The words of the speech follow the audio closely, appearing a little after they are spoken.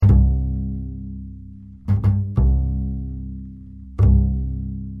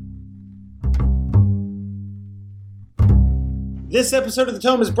This episode of The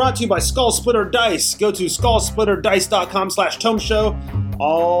Tome is brought to you by Skull Splitter Dice. Go to skullsplitterdice.com/Tome Show,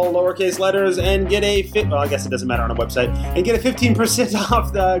 all lowercase letters, and get I guess it doesn't matter on a website, and get a 15%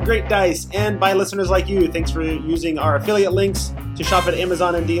 off the great dice. And by listeners like you, thanks for using our affiliate links to shop at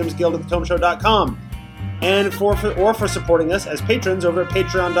Amazon and DM's Guild at thetomeshow.com. And for supporting us as patrons over at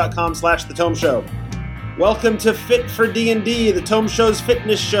patreon.com/thetomeshow. Welcome to Fit for D&D, the Tome Show's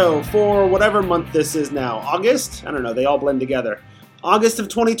fitness show for whatever month this is now. August? I don't know, they all blend together. August of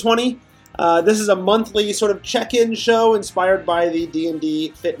 2020. This is a monthly sort of check-in show inspired by the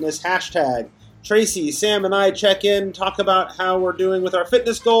D&D fitness hashtag. Tracy, Sam, and I check in, talk about how we're doing with our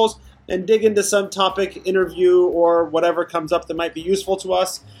fitness goals, and dig into some topic, interview, or whatever comes up that might be useful to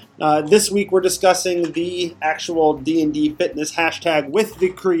us. This week we're discussing the actual D&D fitness hashtag with the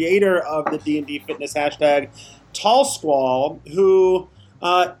creator of the D&D fitness hashtag, Tall Squall, who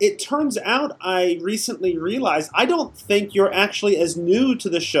it turns out I recently realized I don't think you're actually as new to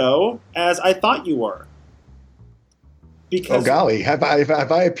the show as I thought you were. Because, oh golly, have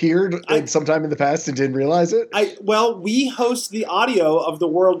I appeared sometime in the past and didn't realize it? Well, we host the audio of the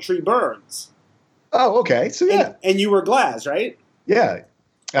World Tree Burns. Oh, okay. So yeah, and you were Glaz, right? Yeah.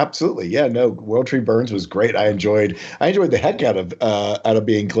 Absolutely, yeah. No, World Tree Burns was great. I enjoyed the heck out of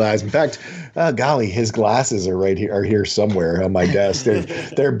being Glaz. In fact, golly, his glasses are here somewhere on my desk.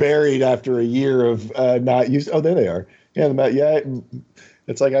 They're buried after a year of not use. Oh, there they are. Yeah,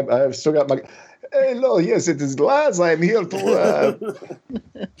 it's like I've still got my. Hello, yes, it is Glaz. I'm here to.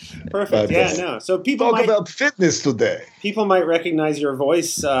 Perfect. Yeah, no. So people talk about fitness today. People might recognize your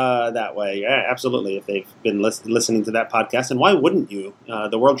voice that way. Yeah, absolutely. If they've been listening to that podcast, and why wouldn't you?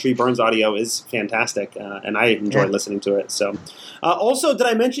 The World Tree Burns audio is fantastic, and I enjoy listening to it. So, also, did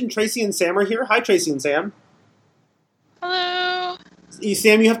I mention Tracy and Sam are here? Hi, Tracy and Sam. Hello.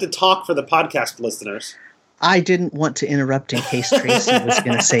 Sam, you have to talk for the podcast listeners. I didn't want to interrupt in case Tracy was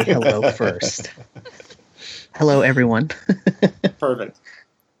going to say hello first. Hello, everyone. Perfect.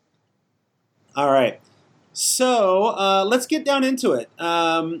 All right. So let's get down into it.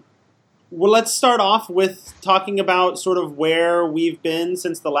 Well, let's start off with talking about sort of where we've been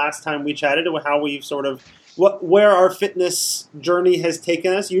since the last time we chatted, how we've sort of where our fitness journey has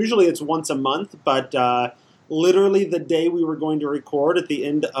taken us. Usually it's once a month, but literally the day we were going to record at the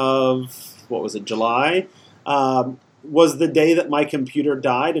end of, July, was the day that my computer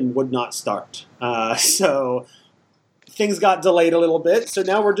died and would not start. So things got delayed a little bit. So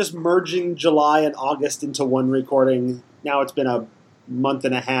now we're just merging July and August into one recording. Now it's been a month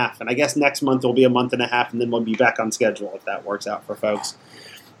and a half, and I guess next month will be a month and a half, and then we'll be back on schedule if that works out for folks.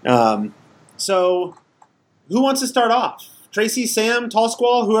 So who wants to start off? Tracy, Sam, Tall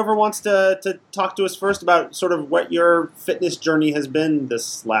Squall, whoever wants to talk to us first about sort of what your fitness journey has been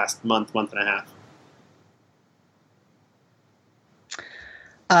this last month and a half.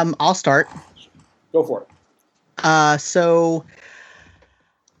 I'll start. Go for it. So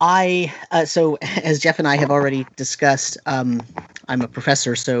as Jeff and I have already discussed, I'm a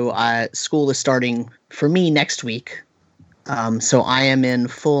professor, so school is starting for me next week. So I am in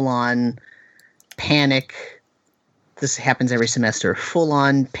full-on panic. This happens every semester.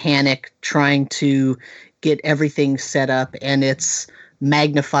 Full-on panic, trying to get everything set up, and it's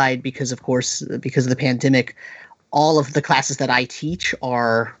magnified because of the pandemic. All of the classes that I teach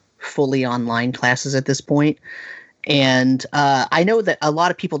are fully online classes at this point. And I know that a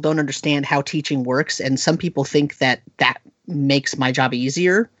lot of people don't understand how teaching works, and some people think that makes my job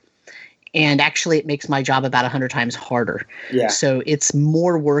easier. And actually, it makes my job about 100 times harder. Yeah. So it's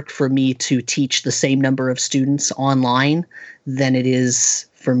more work for me to teach the same number of students online than it is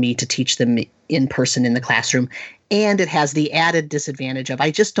for me to teach them in person in the classroom. And it has the added disadvantage of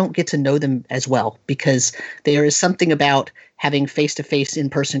I just don't get to know them as well, because there is something about having face-to-face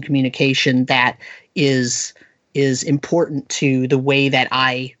in-person communication that is important to the way that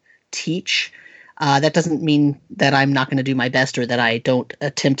I teach. That doesn't mean that I'm not going to do my best or that I don't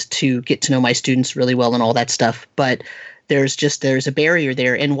attempt to get to know my students really well and all that stuff. But there's a barrier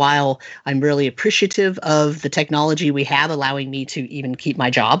there. And while I'm really appreciative of the technology we have allowing me to even keep my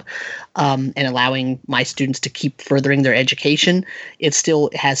job and allowing my students to keep furthering their education, it still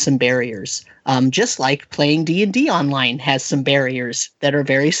has some barriers. Just like playing D&D online has some barriers that are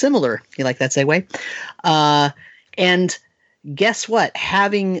very similar. You like that segue? And guess what?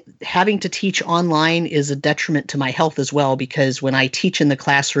 Having to teach online is a detriment to my health as well, because when I teach in the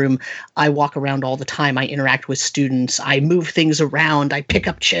classroom, I walk around all the time. I interact with students. I move things around. I pick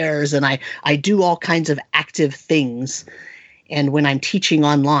up chairs, and I do all kinds of active things. And when I'm teaching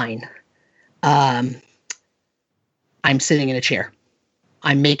online, I'm sitting in a chair.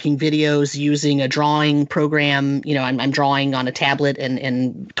 I'm making videos using a drawing program. I'm drawing on a tablet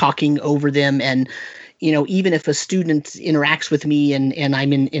and talking over them. And, even if a student interacts with me and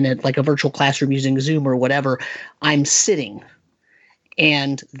I'm in a, like a virtual classroom using Zoom or whatever, I'm sitting,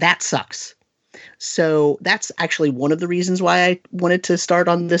 and that sucks. So that's actually one of the reasons why I wanted to start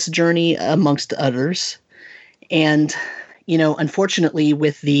on this journey, amongst others. And, unfortunately,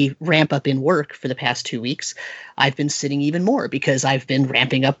 with the ramp up in work for the past 2 weeks, I've been sitting even more because I've been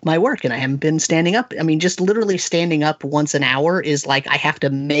ramping up my work and I haven't been standing up. I mean, just literally standing up once an hour is like I have to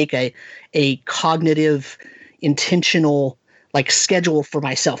make a cognitive, intentional schedule for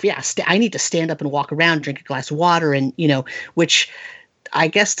myself. Yeah, I need to stand up and walk around, drink a glass of water, and which I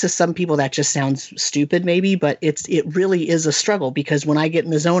guess to some people that just sounds stupid maybe, but it really is a struggle, because when I get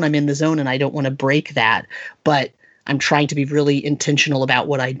in the zone, I'm in the zone and I don't want to break that. But I'm trying to be really intentional about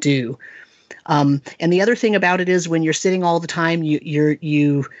what I do. And the other thing about it is when you're sitting all the time,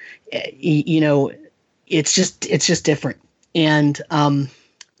 it's just different. And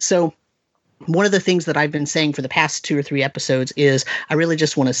so one of the things that I've been saying for the past 2 or 3 episodes is I really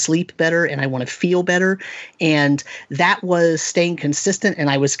just want to sleep better and I want to feel better. And that was staying consistent,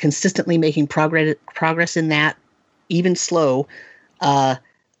 and I was consistently making progress in that, even slow,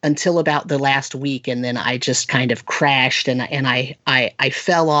 until about the last week. And then I just kind of crashed and I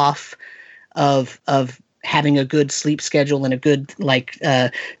fell off of having a good sleep schedule and a good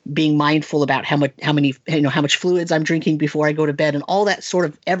being mindful about how much fluids I'm drinking before I go to bed and all that sort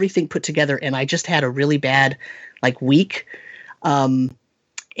of everything put together. And I just had a really bad week.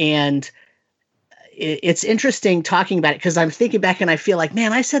 And it's interesting talking about it because I'm thinking back and I feel like,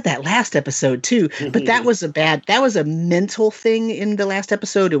 man, I said that last episode too, but that was a mental thing in the last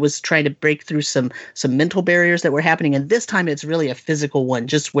episode. It was trying to break through some mental barriers that were happening. And this time it's really a physical one,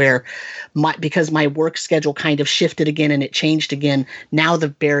 just where because my work schedule kind of shifted again and it changed again. Now the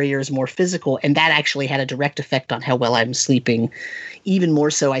barrier is more physical, and that actually had a direct effect on how well I'm sleeping, even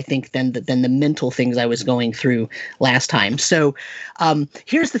more so, I think, than the mental things I was going through last time. So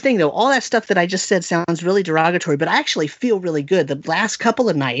here's the thing, though. All that stuff that I just said sounds really derogatory, but I actually feel really good. The last couple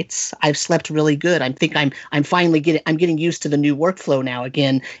of nights, I've slept really good. I think I'm finally getting used to the new workflow now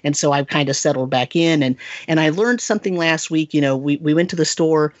again, and so I've kind of settled back in. And I learned something last week. We went to the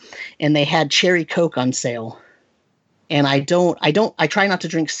store, and they had cherry Coke on sale, and I try not to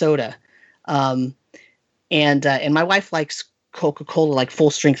drink soda, and my wife likes Coca-Cola, like full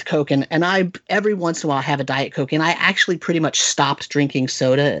strength Coke. And I every once in a while have a Diet Coke, and I actually pretty much stopped drinking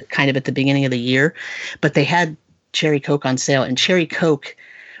soda kind of at the beginning of the year, but they had cherry Coke on sale, and cherry Coke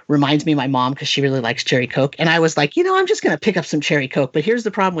reminds me of my mom because she really likes cherry Coke. And I was like, I'm just going to pick up some cherry Coke. But here's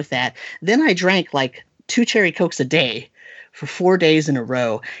the problem with that. Then I drank 2 cherry Cokes a day for 4 days in a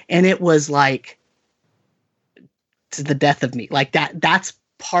row. And it was to the death of me. That's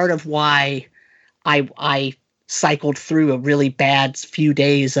part of why I cycled through a really bad few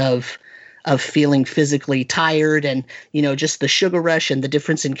days of feeling physically tired, and just the sugar rush and the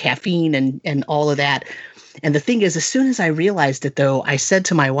difference in caffeine and all of that. And the thing is, as soon as I realized it, though, I said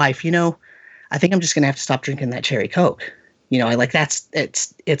to my wife, I think I'm just gonna have to stop drinking that cherry Coke.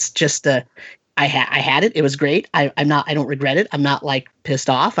 It's just I had it. It was great. I don't regret it. I'm not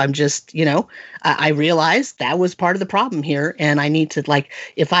pissed off. I'm just, I realized that was part of the problem here. And I need to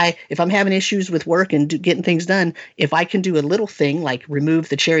if I'm having issues with work and getting things done, if I can do a little thing like remove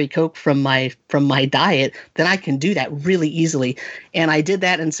the cherry Coke from my diet, then I can do that really easily. And I did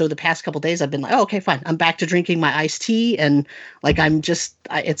that. And so the past couple of days I've been like, oh, okay, fine. I'm back to drinking my iced tea. And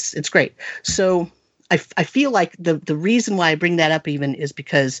it's great. So I feel like the reason why I bring that up even is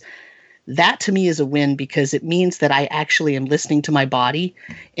because that to me is a win, because it means that I actually am listening to my body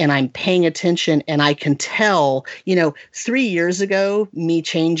and I'm paying attention, and I can tell, 3 years ago, me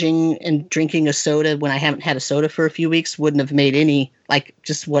changing and drinking a soda when I haven't had a soda for a few weeks wouldn't have made any,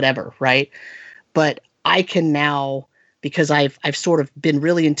 just whatever, right? But I can now, because I've sort of been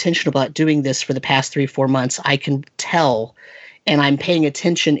really intentional about doing this for the past 3-4 months, I can tell. And I'm paying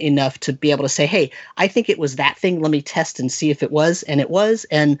attention enough to be able to say, hey, I think it was that thing. Let me test and see if it was. And it was.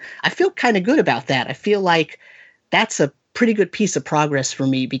 And I feel kind of good about that. I feel like that's a pretty good piece of progress for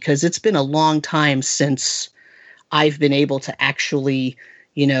me, because it's been a long time since I've been able to actually,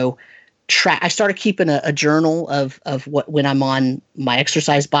 track. I started keeping a journal of when I'm on my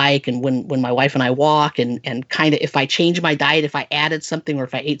exercise bike and when my wife and I walk, and kind of if I change my diet, if I added something or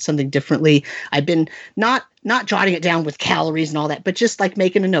if I ate something differently. I've been not jotting it down with calories and all that, but just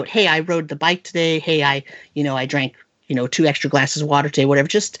making a note. Hey, I rode the bike today. Hey, I drank 2 extra glasses of water today, whatever.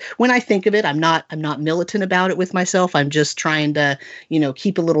 Just when I think of it, I'm not militant about it with myself. I'm just trying to,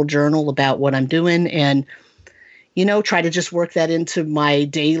 keep a little journal about what I'm doing. And try to just work that into my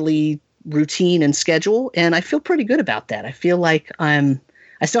daily routine and schedule. And I feel pretty good about that. I feel like I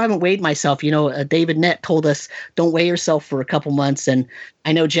still haven't weighed myself. David Nett told us don't weigh yourself for a couple months. And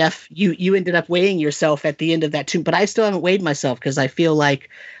I know, Jeff, you ended up weighing yourself at the end of that too, but I still haven't weighed myself because I feel like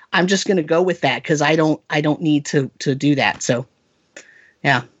I'm just going to go with that because I don't need to do that. So,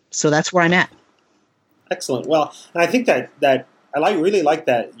 yeah. So that's where I'm at. Excellent. Well, and I think that I really like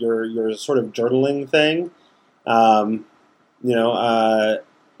that your sort of journaling thing. And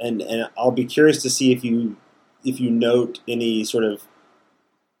I'll be curious to see if you note any sort of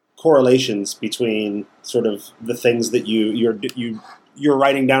correlations between sort of the things that you're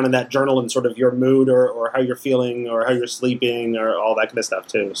writing down in that journal and sort of your mood or how you're feeling or how you're sleeping or all that kind of stuff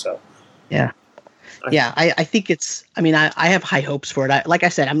too. So yeah. I think I have high hopes for it. Like I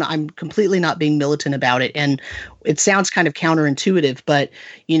said, I'm completely not being militant about it. And it sounds kind of counterintuitive, but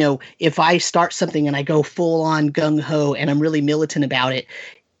if I start something and I go full on gung ho and I'm really militant about it,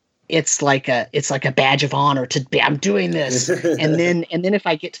 it's like a badge of honor to be, I'm doing this. and then if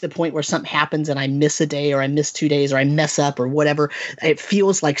I get to the point where something happens and I miss a day or I miss 2 days or I mess up or whatever, it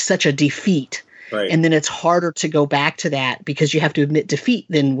feels like such a defeat. Right. And then it's harder to go back to that because you have to admit defeat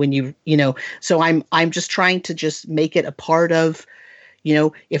than when so I'm just trying to just make it a part of,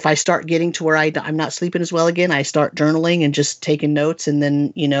 if I start getting to where I'm not sleeping as well again, I start journaling and just taking notes. And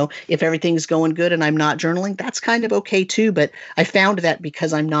then, if everything's going good and I'm not journaling, that's kind of okay too. But I found that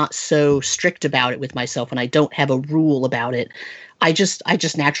because I'm not so strict about it with myself and I don't have a rule about it, I just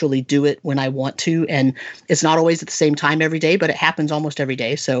naturally do it when I want to. And it's not always at the same time every day, but it happens almost every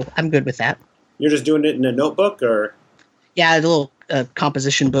day. So I'm good with that. You're just doing it in a notebook or? Yeah, a little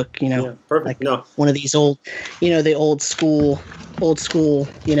composition book, Yeah, perfect. Like one of these old, the old school, one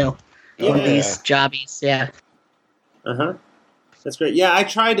of these jobbies. Yeah. Uh-huh. That's great. Yeah, I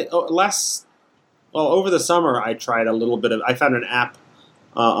tried over the summer, I tried a little bit I found an app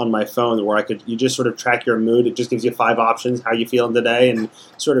on my phone where you just sort of track your mood. It just gives you 5 options, how you feeling today, and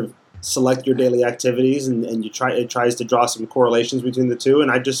sort of select your daily activities, and it tries to draw some correlations between the two.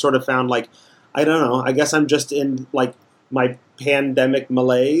 And I just sort of found I don't know, I guess I'm just in my pandemic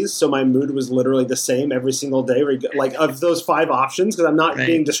malaise, so my mood was literally the same every single day, of those 5 options, because I'm not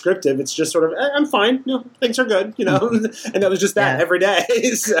being descriptive. It's just sort of, I'm fine, things are good, and that was just that every day.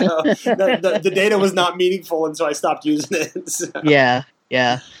 So the data was not meaningful, and so I stopped using it. So. Yeah.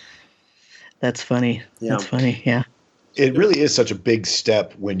 That's funny. Yeah. That's funny, yeah. It really is such a big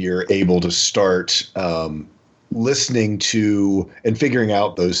step when you're able to start listening to and figuring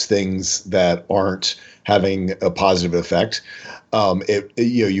out those things that aren't having a positive effect.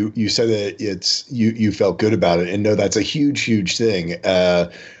 You said that you felt good about it, and no, that's a huge thing.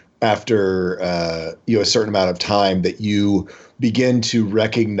 After a certain amount of time, that you begin to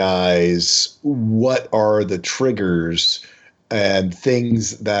recognize what are the triggers and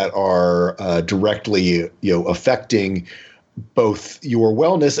things that are directly affecting both your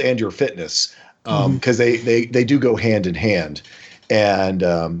wellness and your fitness, because they do go hand in hand.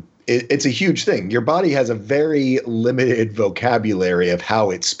 And it's a huge thing. Your body has a very limited vocabulary of how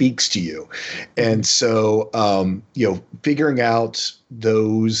it speaks to you. And so, figuring out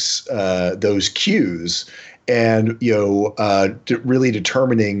those cues and, really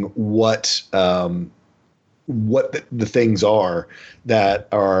determining what the things are that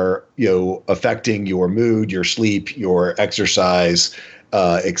are, affecting your mood, your sleep, your exercise,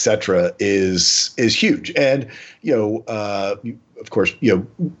 et cetera, is huge. And, of course,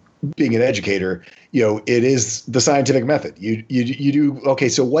 being an educator, it is the scientific method. You do, okay,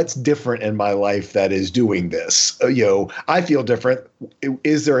 so what's different in my life that is doing this? I feel different.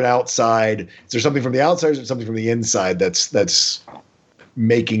 Is there something from the outside, or is there something from the inside that's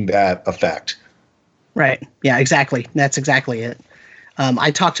making that effect? Right. Yeah, exactly. That's exactly it.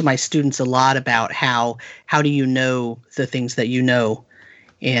 I talk to my students a lot about how do you know the things that you know,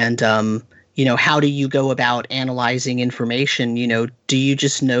 and how do you go about analyzing information? Do you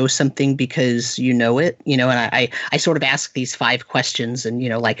just know something because you know it? And I sort of ask these 5 questions, and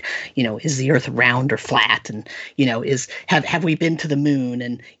is the Earth round or flat? And have we been to the moon?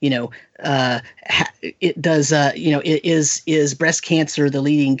 And is breast cancer the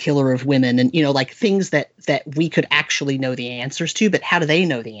leading killer of women? And things that we could actually know the answers to, but how do they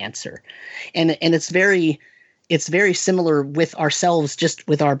know the answer? And it's very similar with ourselves, just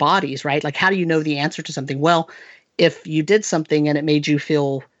with our bodies, right? Like, how do you know the answer to something? Well, if you did something and it made you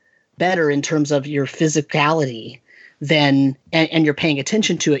feel better in terms of your physicality, then, and you're paying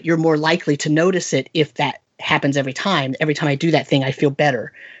attention to it, you're more likely to notice it if that happens every time. Every time I do that thing, I feel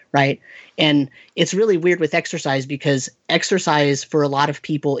better, right? And it's really weird with exercise because exercise for a lot of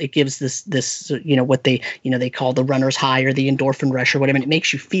people, it gives this what they call the runner's high or the endorphin rush or whatever, and it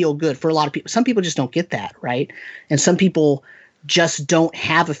makes you feel good. For a lot of people, some people just don't get that, right? And some people just don't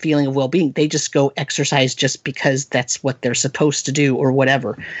have a feeling of well-being. They just go exercise just because that's what they're supposed to do or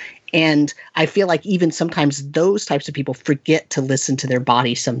whatever. And I feel like even sometimes those types of people forget to listen to their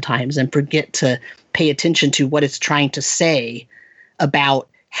body sometimes and forget to pay attention to what it's trying to say about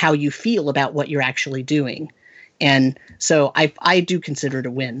how you feel about what you're actually doing. And so I do consider it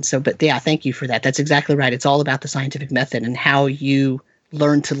a win. So, but yeah, thank you for that. That's exactly right. It's all about the scientific method and how you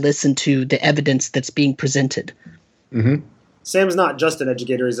learn to listen to the evidence that's being presented. Mm-hmm. Sam's not just an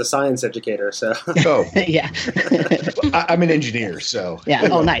educator; he's a science educator. So, yeah, I'm an engineer. So, yeah.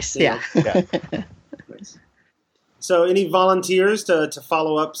 Oh, nice. Yeah. Nice. So, any volunteers to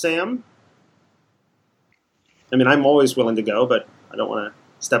follow up Sam? I mean, I'm always willing to go, but I don't want to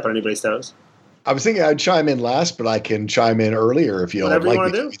step on anybody's toes. I was thinking I'd chime in last, but I can chime in earlier if you Whatever like you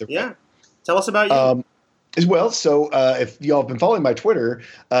want to do. Yeah. Tell us about you. As well, so if y'all have been following my Twitter,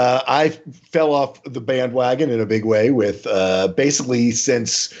 I fell off the bandwagon in a big way with basically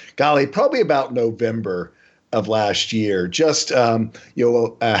since, probably about November of last year. Just,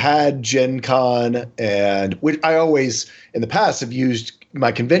 had Gen Con, and which I always in the past have used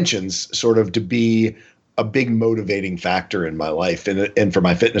my conventions sort of to be a big motivating factor in my life and for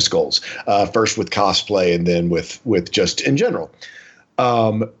my fitness goals. First with cosplay, and then with just in general.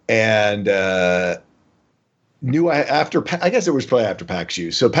 I guess it was probably after PAX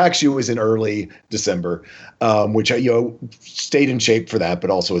U. So PAX U was in early December, which I stayed in shape for that, but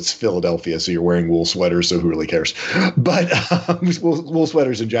also it's Philadelphia, so you're wearing wool sweaters, so who really cares? But wool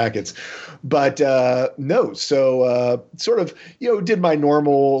sweaters and jackets. But no, so sort of did my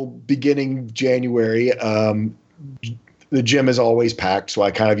normal beginning January. The gym is always packed, so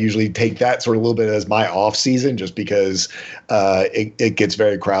I kind of usually take that sort of a little bit as my off season, just because it gets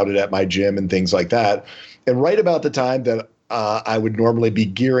very crowded at my gym and things like that. And right about the time that I would normally be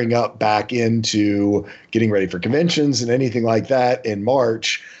gearing up back into getting ready for conventions and anything like that in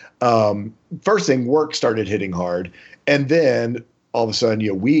March, first thing, work started hitting hard. And then all of a sudden,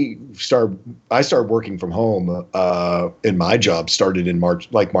 I started working from home in my job, started in March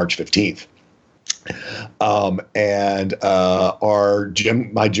 15th.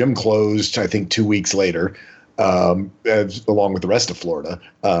 My gym closed, I think 2 weeks later. Along with the rest of Florida,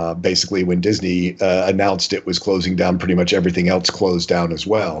 basically when Disney announced it was closing down, pretty much everything else closed down as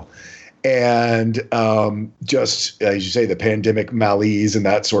well. And just, as you say, the pandemic malaise and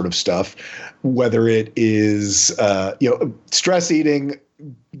that sort of stuff, whether it is, stress eating,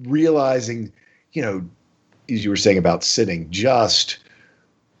 realizing, as you were saying about sitting, just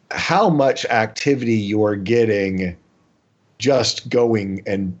how much activity you're getting just going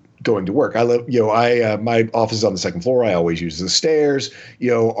to work. I live, my office is on the second floor. I always use the stairs.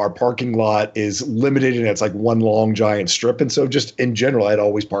 Our parking lot is limited and it's like one long giant strip. And so just in general, I'd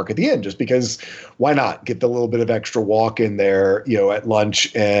always park at the end just because why not get the little bit of extra walk in there, at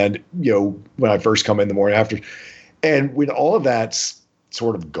lunch and, when I first come in the morning after. And when all of that's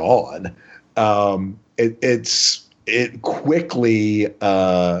sort of gone, it quickly,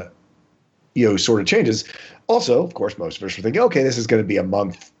 sort of changes. Also, of course, most of us are thinking, okay, this is going to be a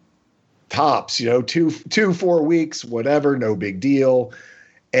month tops, 4 weeks, whatever, no big deal.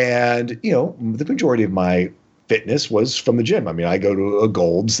 And, the majority of my fitness was from the gym. I mean, I go to a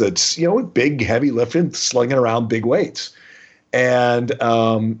Gold's that's, big, heavy lifting, slinging around big weights. And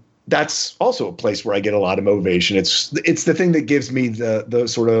that's also a place where I get a lot of motivation. It's the thing that gives me the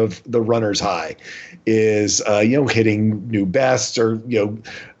sort of the runner's high is, hitting new bests or,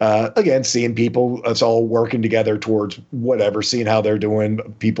 again, seeing people, us all working together towards whatever, seeing how they're doing,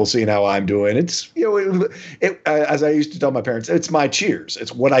 people seeing how I'm doing. It's, as I used to tell my parents, it's my cheers.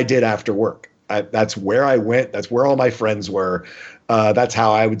 It's what I did after work. That's where I went. That's where all my friends were. That's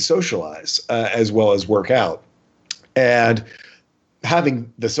how I would socialize as well as work out. And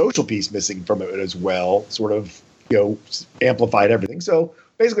having the social piece missing from it as well sort of, amplified everything. So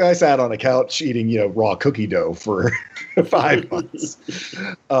basically I sat on a couch eating, raw cookie dough for 5 months.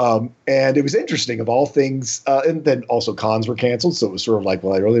 And it was interesting of all things. And then also cons were canceled. So it was sort of like,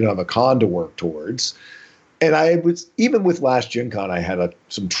 well, I really don't have a con to work towards. And I was, even with last Gen Con, I had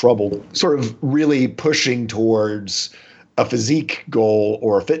some trouble sort of really pushing towards a physique goal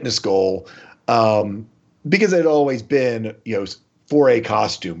or a fitness goal. Because it had always been, for a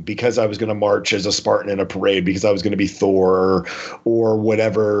costume, because I was going to march as a Spartan in a parade, because I was going to be Thor or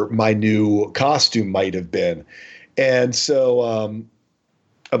whatever my new costume might have been. And so,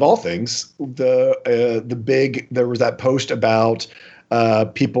 of all things, there was that post about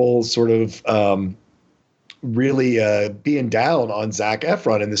people sort of really being down on Zac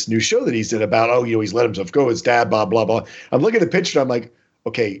Efron in this new show that he's in about, oh, he's let himself go, his dad, blah, blah, blah. I'm looking at the picture and I'm like,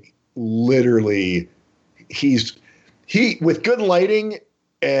 okay, literally he with good lighting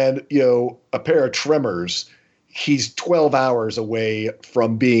and, a pair of tremors, he's 12 hours away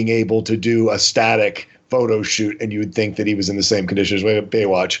from being able to do a static photo shoot. And you would think that he was in the same conditions as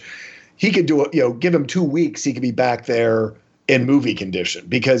Baywatch. He could do it, give him 2 weeks. He could be back there in movie condition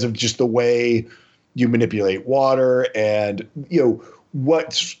because of just the way you manipulate water and,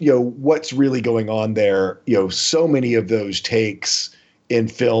 what's really going on there. So many of those takes in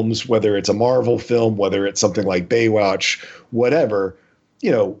films, whether it's a Marvel film, whether it's something like Baywatch, whatever,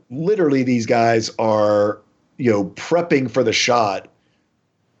 literally these guys are, prepping for the shot,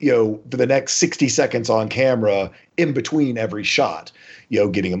 for the next 60 seconds on camera in between every shot,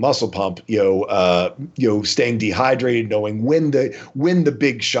 getting a muscle pump, staying dehydrated, knowing when the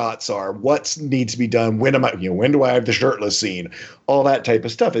big shots are, what needs to be done, when do I have the shirtless scene, all that type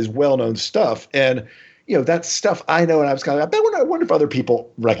of stuff is well-known stuff. And, that's stuff I know. And I was kind of, I wonder if other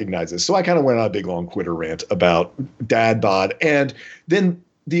people recognize this. So I kind of went on a big long Twitter rant about dad bod and then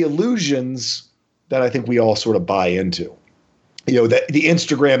the illusions that I think we all sort of buy into, the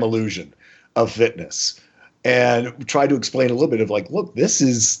Instagram illusion of fitness. And try to explain a little bit of like, look, this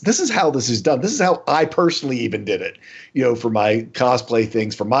is how this is done. This is how I personally even did it, for my cosplay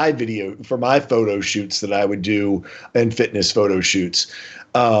things, for my photo shoots that I would do and fitness photo shoots.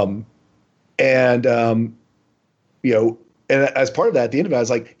 And as part of that, at the end of it, I was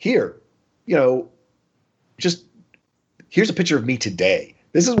like, here, just here's a picture of me today.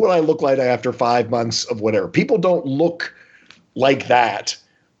 This is what I look like after 5 months of whatever. People don't look like that,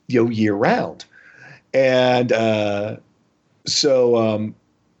 year round. And so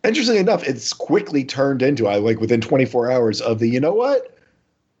interestingly enough, it's quickly turned into, within 24 hours of the,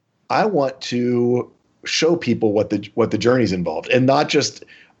 I want to show people what the journey's involved. And not just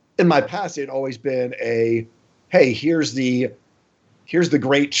in my past, it had always been hey, here's the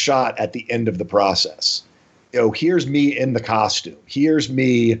great shot at the end of the process. Here's me in the costume. Here's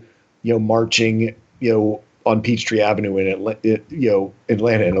me, marching, on Peachtree Avenue in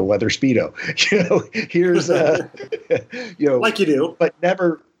Atlanta in a leather Speedo. Here's like you do, but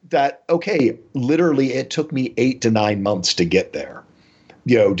never that. Okay, literally, it took me 8 to 9 months to get there.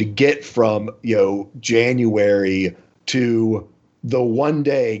 To get from January to the one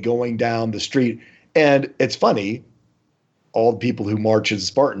day going down the street. And it's funny, all the people who march as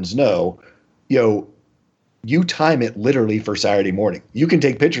Spartans know, you time it literally for Saturday morning. You can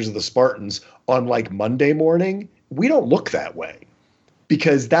take pictures of the Spartans on Monday morning. We don't look that way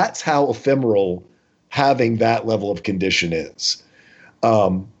because that's how ephemeral having that level of condition is.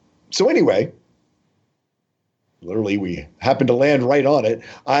 So anyway, literally we happened to land right on it.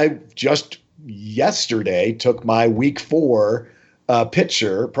 I just yesterday took my week 4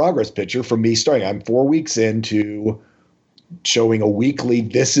 progress picture from me starting. I'm 4 weeks into showing a weekly,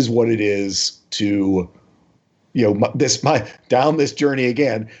 this is what it is to, down this journey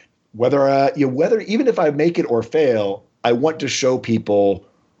again, whether even if I make it or fail, I want to show people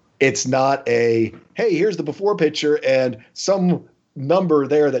it's not hey, here's the before picture and some number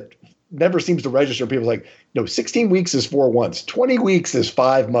there that never seems to register. People like, 16 weeks is 4 months, 20 weeks is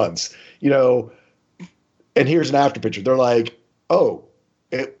 5 months, and here's an after picture. They're like, oh,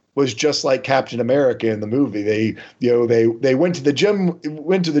 it was just like Captain America in the movie. They went to the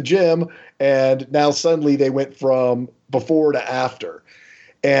gym, and now suddenly they went from before to after.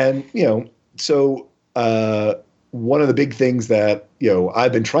 And, so one of the big things that,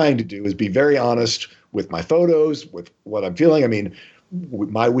 I've been trying to do is be very honest with my photos, with what I'm feeling. I mean,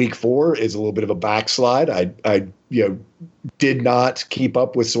 my week 4 is a little bit of a backslide. I did not keep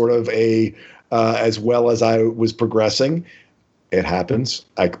up with sort of as well as I was progressing. It happens.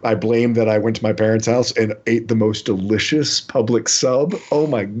 I blame that I went to my parents' house and ate the most delicious public sub. Oh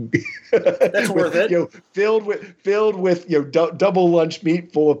my! That's worth it. Filled with double lunch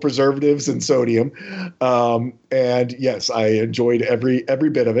meat full of preservatives and sodium. And yes, I enjoyed every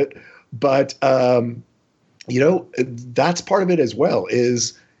bit of it. But that's part of it as well.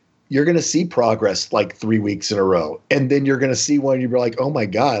 Is you're going to see progress 3 weeks in a row, and then you're going to see one. You're like, oh my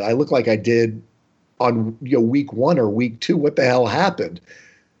God, I look like I did on week 1 or week 2, what the hell happened?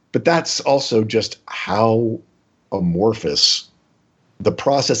 But that's also just how amorphous the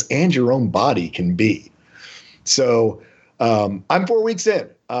process and your own body can be. So I'm 4 weeks in.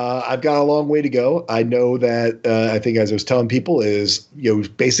 I've got a long way to go. I know that I think, as I was telling people, is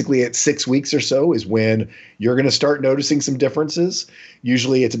basically at 6 weeks or so is when you're going to start noticing some differences.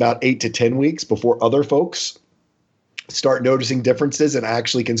 Usually it's about 8 to 10 weeks before other folks start noticing differences and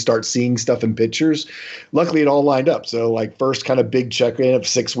actually can start seeing stuff in pictures. Luckily, it all lined up. So like first kind of big check-in of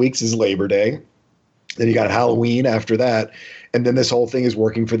 6 weeks is Labor Day. Then you got Halloween after that. And then this whole thing is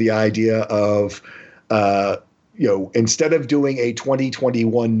working for the idea of, instead of doing a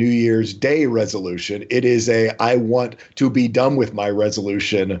 2021 New Year's Day resolution, it is I want to be done with my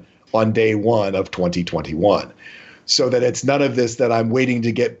resolution on day one of 2021. So that it's none of this that I'm waiting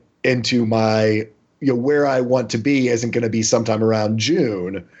to get into my, where I want to be isn't going to be sometime around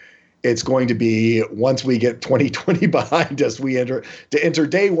June. It's going to be once we get 2020 behind us, we enter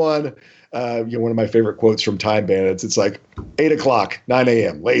day one. One of my favorite quotes from Time Bandits. It's like 8 o'clock, 9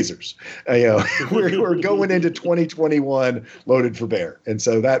 a.m. lasers. We're going into 2021 loaded for bear, and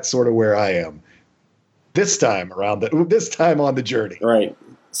so that's sort of where I am this time on the journey. Right.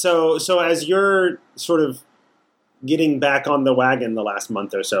 So as you're sort of getting back on the wagon the last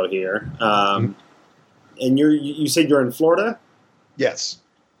month or so here, and you said you're in Florida? Yes.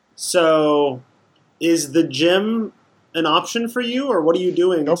 So is the gym an option for you, or what are you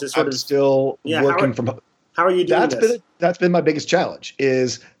doing Nope, to sort I'm of still working from home? How are you doing this? That's been my biggest challenge,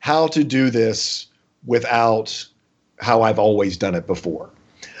 is how to do this without how I've always done it before.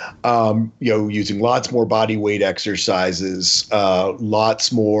 Using lots more body weight exercises,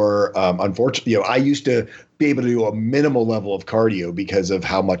 lots more, unfortunately, I used to be able to do a minimal level of cardio because of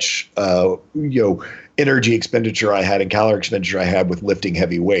how much, energy expenditure I had and calorie expenditure I had with lifting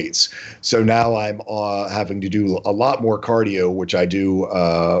heavy weights. So now I'm having to do a lot more cardio, which I do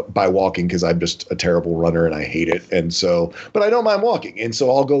by walking because I'm just a terrible runner and I hate it. And so, but I don't mind walking. And so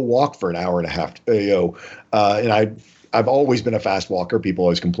I'll go walk for an hour and a half, and I've always been a fast walker. People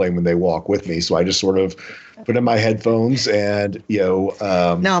always complain when they walk with me. So I just sort of put in my headphones and,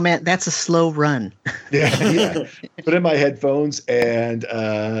 no, man, that's a slow run. yeah. Put in my headphones and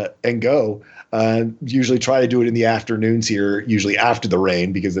go. Usually try to do it in the afternoons here, usually after the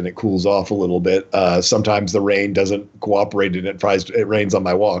rain, because then it cools off a little bit. Sometimes the rain doesn't cooperate and it rains on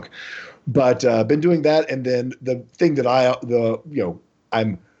my walk. But been doing that. And then the thing that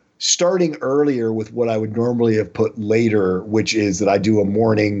I'm starting earlier with what I would normally have put later, which is that I do a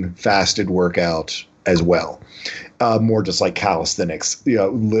morning fasted workout as well. More just like calisthenics,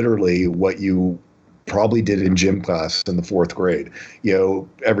 literally what you probably did in gym class in the 4th grade,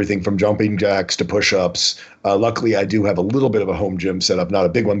 everything from jumping jacks to push-ups. Luckily, I do have a little bit of a home gym set up, not a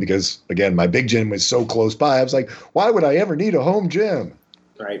big one, because again, my big gym was so close by. I was like, why would I ever need a home gym?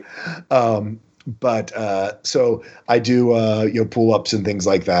 Right. So I do, pull-ups and things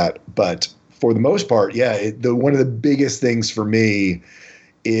like that. But for the most part, one of the biggest things for me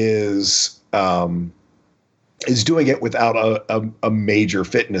is doing it without a major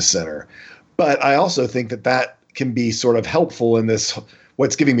fitness center. But I also think that can be sort of helpful in this.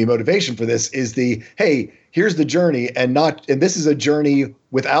 What's giving me motivation for this is hey, here's the journey, and this is a journey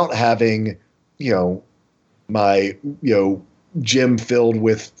without having, my, gym filled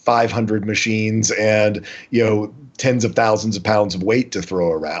with 500 machines and, tens of thousands of pounds of weight to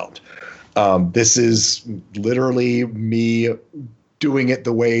throw around. This is literally me doing it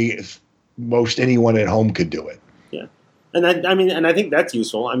the way most anyone at home could do it. Yeah. And I think that's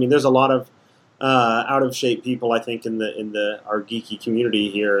useful. I mean, there's a lot of out of shape people, I think, in our geeky community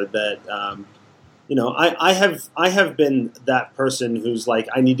here that, I have been that person who's like,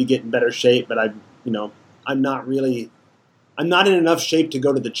 I need to get in better shape, but I'm not in enough shape to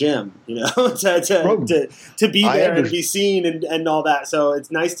go to the gym, to be there and be seen and all that. So it's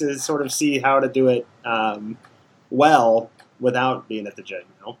nice to sort of see how to do it well without being at the gym,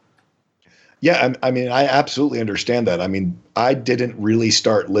 Yeah, I absolutely understand that. I mean, I didn't really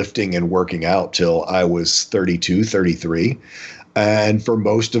start lifting and working out till I was 32, 33. And for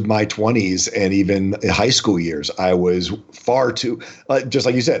most of my 20s and even high school years, I was far too, just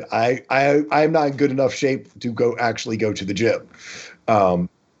like you said, I'm not in good enough shape to actually go to the gym. And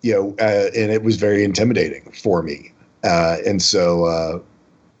it was very intimidating for me. And so,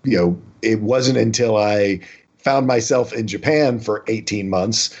 it wasn't until I found myself in Japan for 18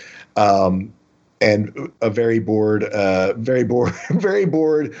 months, and a very bored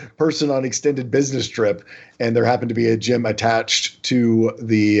person on extended business trip. And there happened to be a gym attached to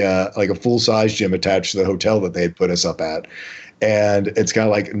the, like a full size gym attached to the hotel that they had put us up at. And it's kind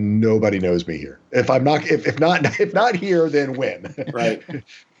of like, nobody knows me here. If not here, then when? Right.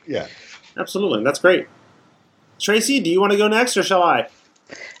 Yeah, absolutely. That's great. Tracy, do you want to go next or shall I?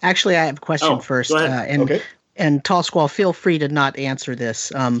 Actually, I have a question first. Go ahead. Okay. And Tall Squall, feel free to not answer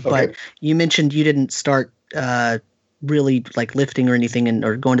this. But you mentioned you didn't start really like lifting or anything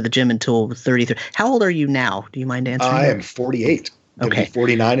or going to the gym until 33. How old are you now? Do you mind answering? I am 48. Okay.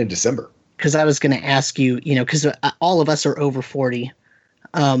 49 in December. because I was going to ask you, because all of us are over 40.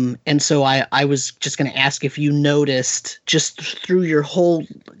 And so I was just going to ask if you noticed just through your whole,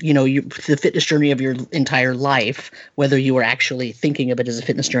 the fitness journey of your entire life, whether you were actually thinking of it as a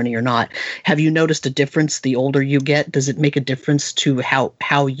fitness journey or not, have you noticed a difference the older you get? Does it make a difference to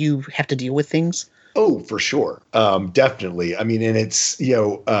how you have to deal with things? Oh, for sure. Definitely. I mean, and it's,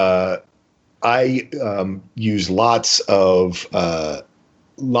 I use lots of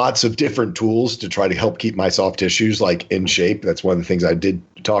different tools to try to help keep my soft tissues in shape. That's one of the things I did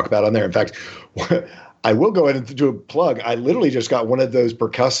talk about on there. In fact, I will go ahead and do a plug. I literally just got one of those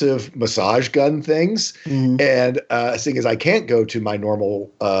percussive massage gun things. And seeing as I can't go to my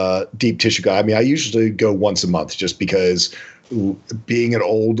normal deep tissue guy, I mean, I usually go once a month just because being an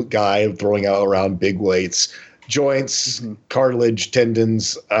old guy throwing out around big weights, joints, cartilage,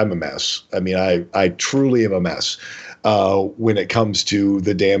 tendons, I'm a mess. I mean, I truly am a mess. When it comes to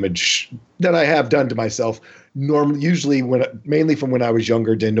the damage that I have done to myself, usually mainly from when I was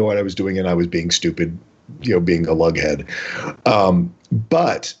younger, didn't know what I was doing, and I was being stupid, being a lughead.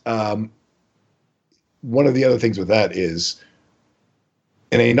 But one of the other things with that is,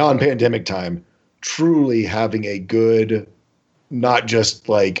 in a non-pandemic time, truly having a good, not just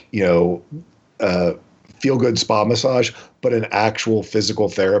feel-good spa massage, but an actual physical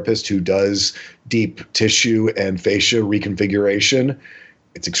therapist who does deep tissue and fascia reconfiguration.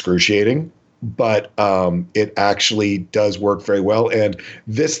 It's excruciating, but it actually does work very well. And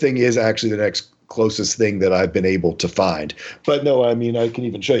this thing is actually the next closest thing that I've been able to find. But no, I mean, I can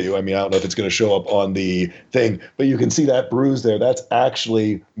even show you. I mean, I don't know if it's going to show up on the thing, but you can see that bruise there. That's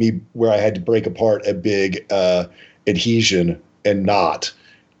actually me where I had to break apart a big adhesion and knot.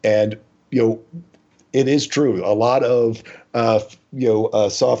 And, it is true. A lot of,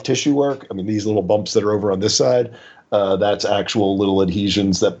 soft tissue work. I mean, these little bumps that are over on this side, that's actual little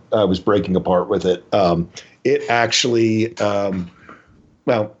adhesions that I was breaking apart with it. It actually,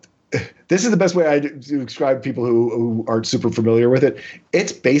 this is the best way I describe people who aren't super familiar with it.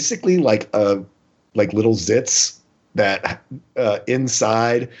 It's basically like little zits that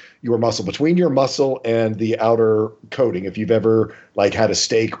inside your muscle, between your muscle and the outer coating. If you've ever had a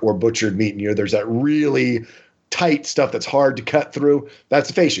steak or butchered meat and there's that really tight stuff that's hard to cut through, that's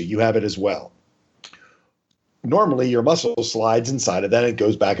the fascia. You have it as well. Normally your muscle slides inside of that and it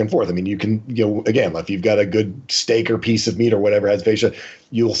goes back and forth. I mean, you can, again, if you've got a good steak or piece of meat or whatever has fascia,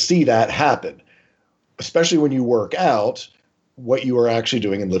 you'll see that happen. Especially when you work out, what you are actually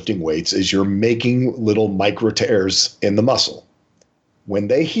doing in lifting weights is you're making little micro tears in the muscle. When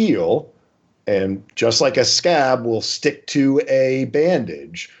they heal, and just like a scab will stick to a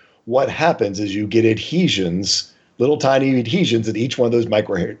bandage, what happens is you get adhesions, little tiny adhesions at each one of those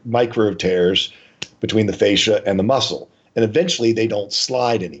micro tears between the fascia and the muscle. And eventually they don't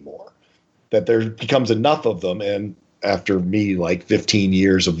slide anymore. That there becomes enough of them, and after me 15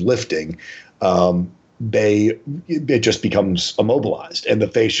 years of lifting, it just becomes immobilized, and the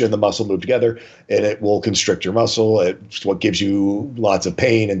fascia and the muscle move together, and it will constrict your muscle. It's what gives you lots of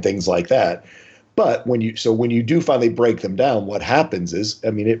pain and things like that. But when you do finally break them down, what happens is, I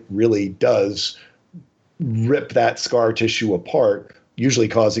mean, it really does rip that scar tissue apart, usually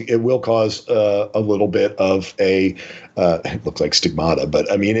it will cause a little bit of it looks like stigmata,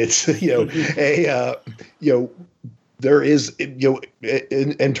 but I mean, it's, there is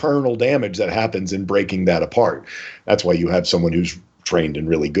internal damage that happens in breaking that apart. That's why you have someone who's trained and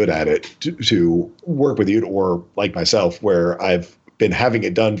really good at it to work with you, or like myself, where I've been having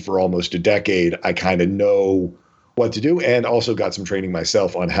it done for almost a decade. I kind of know what to do, and also got some training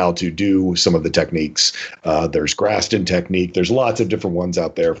myself on how to do some of the techniques. There's Graston technique. There's lots of different ones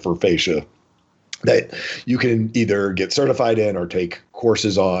out there for fascia that you can either get certified in or take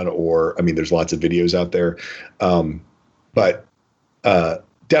courses on, or, I mean, there's lots of videos out there. But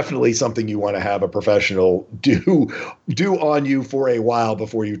definitely something you want to have a professional do on you for a while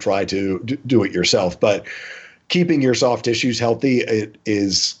before you try to do it yourself. But keeping your soft tissues healthy, it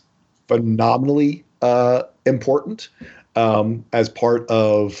is phenomenally important as part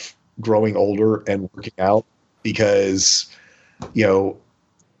of growing older and working out, because,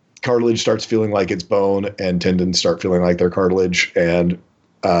 cartilage starts feeling like it's bone and tendons start feeling like they're cartilage, and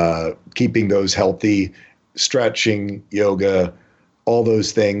keeping those healthy, stretching, yoga, all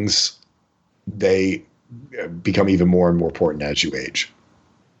those things, they become even more and more important as you age.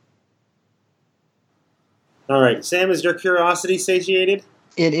 All right. Sam, is your curiosity satiated?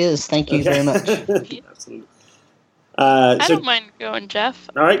 It is. Thank you very much. Absolutely. I don't mind going, Jeff.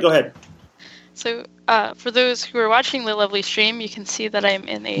 All right, go ahead. So, for those who are watching the lovely stream, you can see that I'm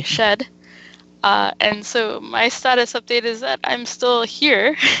in a shed. And so my status update is that I'm still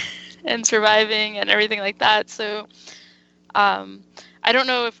here. and surviving and everything like that. So I don't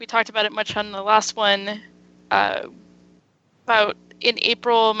know if we talked about it much on the last one. About in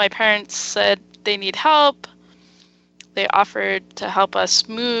April, my parents said they need help. They offered to help us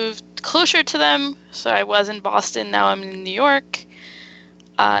move closer to them. So I was in Boston, now I'm in New York.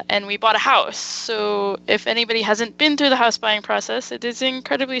 And we bought a house. So if anybody hasn't been through the house buying process, it is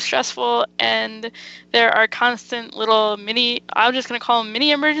incredibly stressful. And there are constant little I'm just going to call them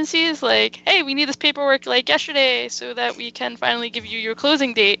mini emergencies. Like, hey, we need this paperwork like yesterday so that we can finally give you your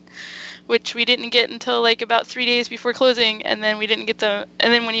closing date, which we didn't get until like about 3 days before closing. And then we didn't get and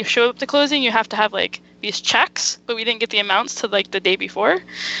then when you show up to closing, you have to have like these checks, but we didn't get the amounts till like the day before.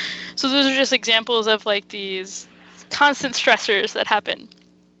 So those are just examples of like these constant stressors that happen.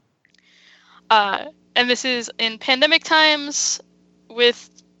 And this is in pandemic times with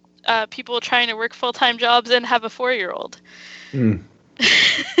people trying to work full-time jobs and have a 4-year-old.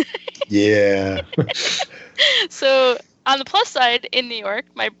 Yeah. So on the plus side, in New York,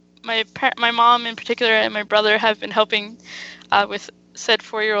 my mom in particular and my brother have been helping with said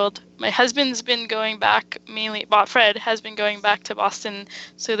 4-year-old. My husband's been going back, Fred has been going back to Boston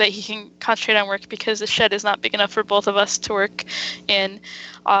so that he can concentrate on work because the shed is not big enough for both of us to work in.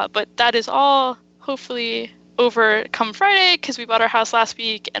 But that is all hopefully over come Friday because we bought our house last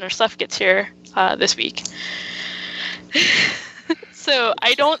week and our stuff gets here this week. So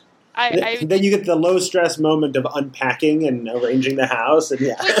then you get the low stress moment of unpacking and arranging the house, and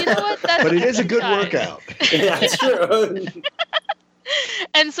But you know what? But it is a good workout. Yeah, it's true.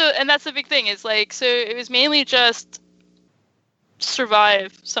 And that's the big thing is like, so it was mainly just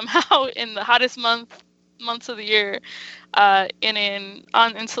survive somehow in the hottest months of the year in an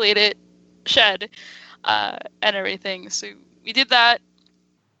uninsulated shed and everything. So we did that.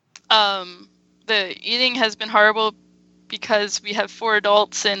 The eating has been horrible because we have 4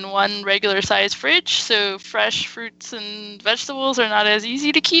 adults and 1 regular size fridge, so fresh fruits and vegetables are not as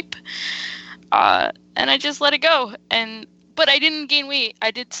easy to keep. And I just let it go. But I didn't gain weight.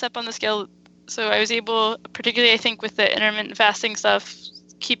 I did step on the scale, so I was able, particularly I think with the intermittent fasting stuff,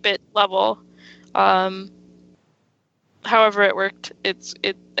 keep it level. However it worked.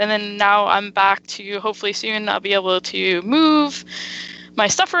 And then now I'm back to, hopefully soon I'll be able to move my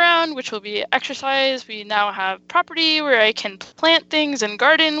stuff around, which will be exercise. We now have property where I can plant things and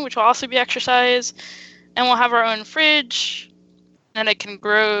garden, which will also be exercise. And we'll have our own fridge, and I can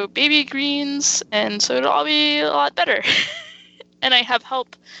grow baby greens, and so it'll all be a lot better. And I have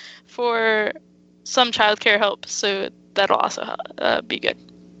help for some childcare help, so that'll also be good.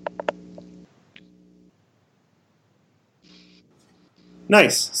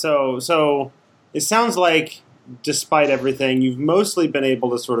 Nice. So it sounds like, despite everything, you've mostly been able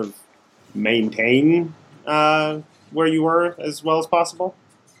to sort of maintain where you were as well as possible.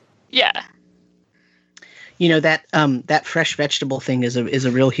 Yeah. You know, that fresh vegetable thing is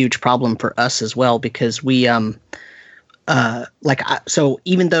a real huge problem for us as well, because we so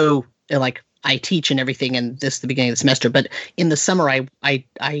even though like I teach and everything, and this is the beginning of the semester, but in the summer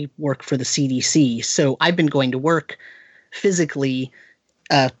I work for the CDC, so I've been going to work physically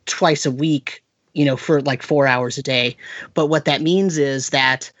twice a week, you know, for like 4 hours a day. But what that means is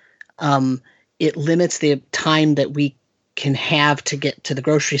that it limits the time that we can have to get to the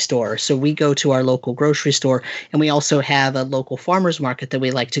grocery store. So we go to our local grocery store, and we also have a local farmer's market that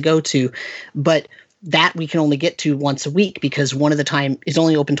we like to go to. But that we can only get to once a week, because one of the time is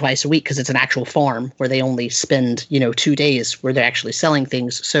only open twice a week because it's an actual farm where they only spend, 2 days where they're actually selling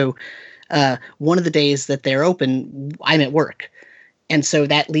things. So one of the days that they're open, I'm at work. And so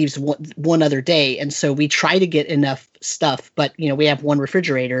that leaves one other day. And so we try to get enough stuff, but, we have one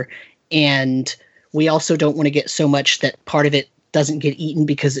refrigerator, and we also don't want to get so much that part of it doesn't get eaten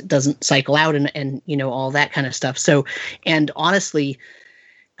because it doesn't cycle out and all that kind of stuff. So, and honestly,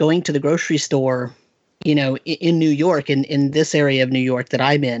 going to the grocery store, in New York, in this area of New York that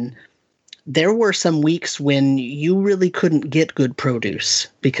I'm in, there were some weeks when you really couldn't get good produce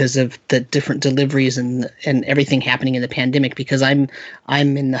because of the different deliveries and everything happening in the pandemic, because I'm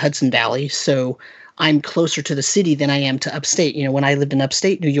in the Hudson Valley, so I'm closer to the city than I am to upstate. When I lived in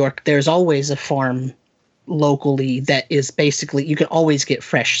upstate New York, there's always a farm locally that is basically, you can always get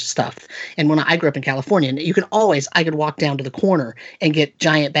fresh stuff. And when I grew up in California, I could walk down to the corner and get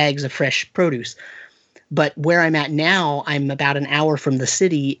giant bags of fresh produce. But where I'm at now, I'm about an hour from the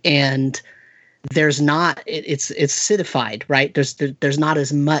city, and there's not, it's citified, right? There's not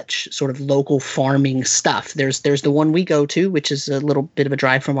as much sort of local farming stuff. There's the one we go to, which is a little bit of a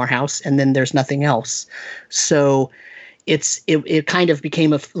drive from our house, and then there's nothing else. So it kind of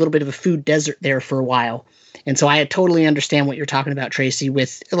became a little bit of a food desert there for a while. And so I totally understand what you're talking about, Tracy,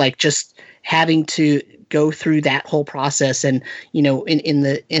 with like just having to go through that whole process. And, you know, in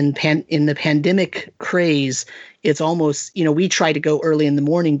the pandemic craze, it's almost, you know, we try to go early in the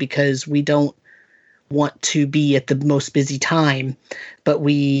morning because we don't want to be at the most busy time, but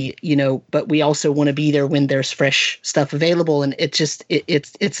we also want to be there when there's fresh stuff available. And it's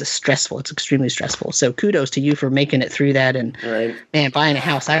extremely stressful. So kudos to you for making it through that. And right. Man, buying a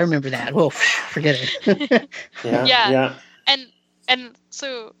house, I remember that. Well, forget it. Yeah. And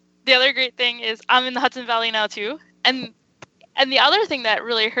so the other great thing is I'm in the Hudson Valley now too. And the other thing that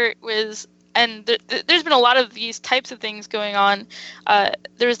really hurt was, and there's been a lot of these types of things going on.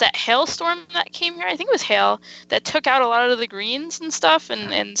 There was that hailstorm that came here. I think it was hail that took out a lot of the greens and stuff,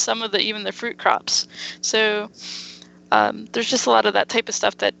 and some of even the fruit crops. So there's just a lot of that type of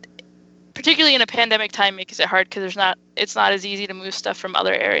stuff that, particularly in a pandemic time, makes it hard because it's not as easy to move stuff from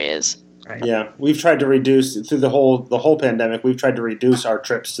other areas. Right. Yeah, we've tried to reduce through the whole pandemic. We've tried to reduce our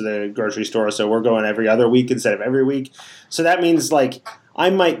trips to the grocery store, so we're going every other week instead of every week. So that means like I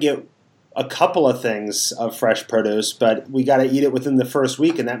might get a couple of things of fresh produce, but we got to eat it within the first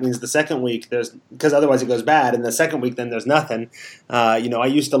week, and that means the second week because otherwise it goes bad. And the second week, then there's nothing. I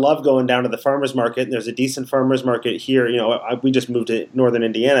used to love going down to the farmers market, and there's a decent farmers market here. We just moved to northern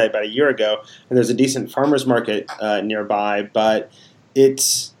Indiana about a year ago, and there's a decent farmers market nearby, but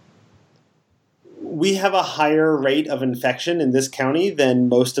we have a higher rate of infection in this county than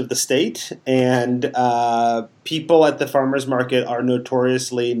most of the state, and people at the farmers market are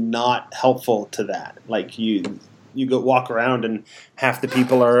notoriously not helpful to that. Like you go walk around and half the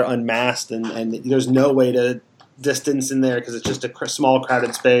people are unmasked, and there's no way to distance in there because it's just a small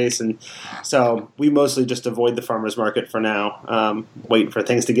crowded space. And so we mostly just avoid the farmers market for now, waiting for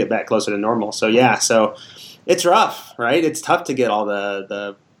things to get back closer to normal. So so it's rough, right? It's tough to get all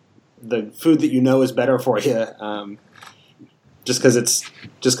the food that you know is better for you, just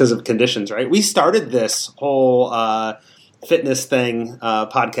because of conditions, right? We started this whole fitness thing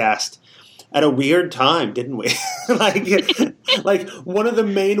podcast at a weird time, didn't we? like one of the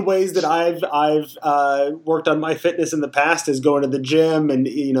main ways that I've worked on my fitness in the past is going to the gym and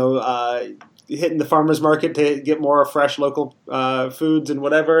hitting the farmers market to get more fresh local foods and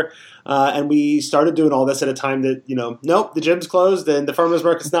whatever. And we started doing all this at a time that, nope, the gym's closed and the farmers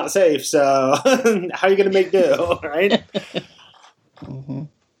market's not safe. So how are you going to make do, right?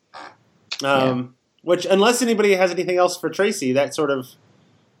 Mm-hmm. Which, unless anybody has anything else for Tracy, that sort of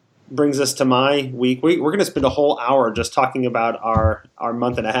brings us to my week. We're going to spend a whole hour just talking about our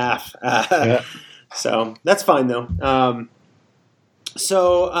month and a half. So that's fine, though.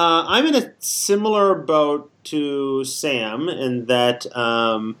 So I'm in a similar boat to Sam in that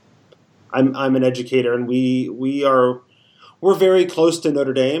I'm an educator, and we're very close to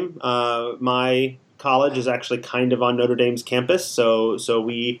Notre Dame. My college is actually kind of on Notre Dame's campus, so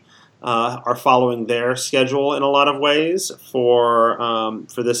we are following their schedule in a lot of ways for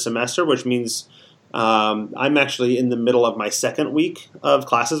this semester, which means I'm actually in the middle of my second week of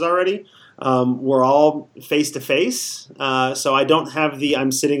classes already. We're all face-to-face, so I don't have the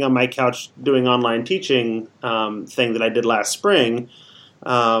I'm sitting on my couch doing online teaching thing that I did last spring,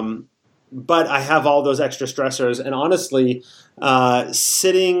 but I have all those extra stressors. And honestly,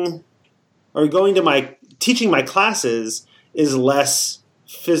 sitting or going to teaching my classes is less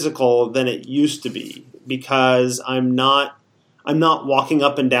physical than it used to be because I'm not walking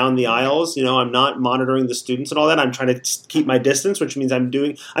up and down the aisles. I'm not monitoring the students and all that. I'm trying to keep my distance, which means I'm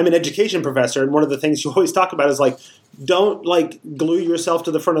an education professor. And one of the things you always talk about is don't glue yourself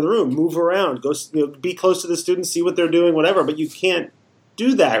to the front of the room, move around, go, be close to the students, see what they're doing, whatever. But you can't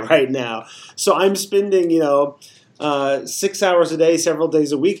do that right now. So I'm spending, 6 hours a day, several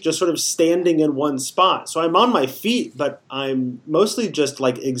days a week, just sort of standing in one spot. So I'm on my feet, but I'm mostly just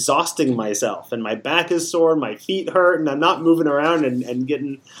exhausting myself, and my back is sore, my feet hurt, and I'm not moving around and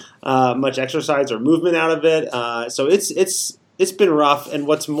getting much exercise or movement out of it. So it's been rough. And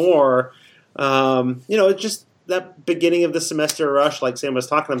what's more, it's just that beginning of the semester rush, like Sam was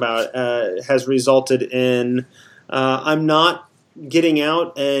talking about, has resulted in I'm not getting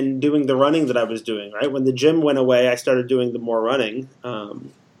out and doing the running that I was doing, right? When the gym went away, I started doing the more running,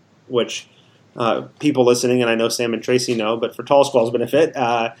 which people listening, and I know Sam and Tracy know, but for Tall Squall's benefit,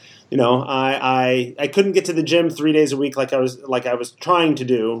 I couldn't get to the gym 3 days a week like I was trying to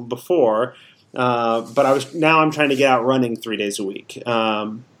do before, but now I'm trying to get out running 3 days a week,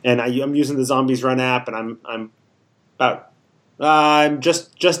 and I'm using the Zombies Run app, and I'm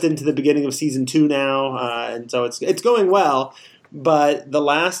just into the beginning of season 2 now, and so it's going well. But the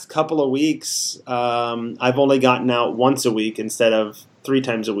last couple of weeks, I've only gotten out once a week instead of 3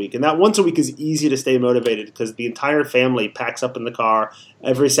 times a week. And that once a week is easy to stay motivated because the entire family packs up in the car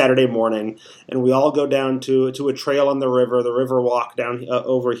every Saturday morning, and we all go down to a trail on the river walk down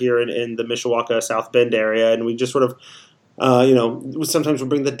over here in the Mishawaka South Bend area, and we just sort of sometimes we'll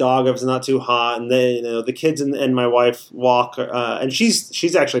bring the dog if it's not too hot, and then the kids and my wife walk. And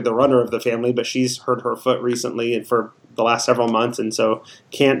she's actually the runner of the family, but she's hurt her foot recently and for the last several months, and so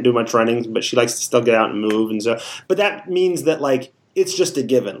can't do much running. But she likes to still get out and move, and so. But that means that like it's just a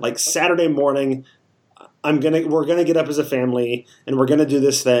given. Like Saturday morning, we're gonna get up as a family and we're gonna do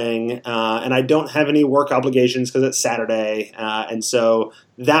this thing. And I don't have any work obligations because it's Saturday, and so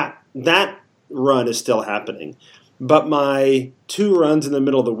that run is still happening. But my 2 runs in the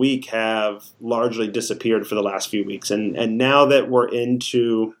middle of the week have largely disappeared for the last few weeks. And now that we're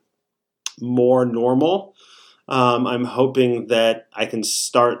into more normal, I'm hoping that I can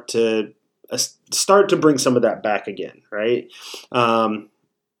start to bring some of that back again, right?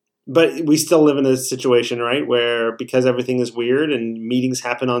 But we still live in a situation, right, where because everything is weird and meetings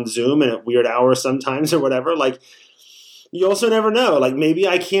happen on Zoom and at weird hours sometimes or whatever, like you also never know. Like maybe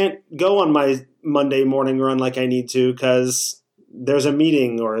I can't go on my Monday morning run like I need to because there's a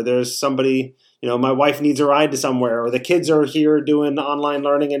meeting or there's somebody, my wife needs a ride to somewhere or the kids are here doing online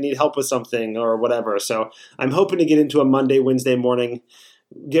learning and need help with something or whatever. So I'm hoping to get into a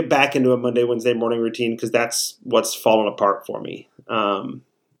get back into a Monday, Wednesday morning routine because that's what's fallen apart for me. But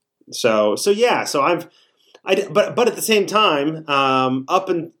at the same time,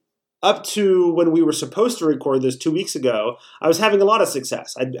 up to when we were supposed to record this 2 weeks ago, I was having a lot of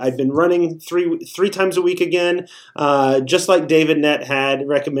success. I'd been running three times a week again, just like David Nett had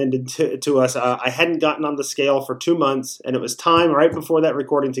recommended to us. I hadn't gotten on the scale for 2 months, and it was time right before that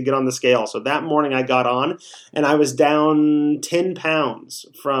recording to get on the scale. So that morning I got on, and I was down 10 pounds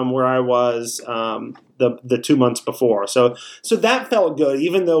from where I was the 2 months before. So that felt good,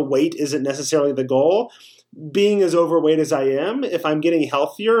 even though weight isn't necessarily the goal. Being as overweight as I am, if I'm getting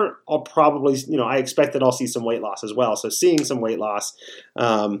healthier, I'll probably, I expect that I'll see some weight loss as well. So seeing some weight loss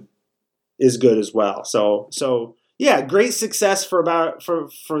is good as well. So yeah, great success for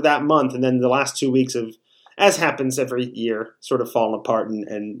that month. And then the last 2 weeks of, as happens every year, sort of falling apart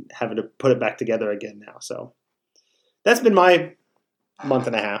and having to put it back together again now. So that's been my month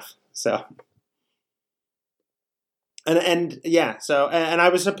and a half. So, and I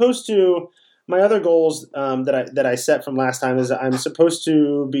was supposed to, my other goals that I set from last time is I'm supposed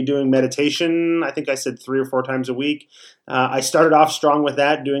to be doing meditation. I think I said 3 or 4 times a week. I started off strong with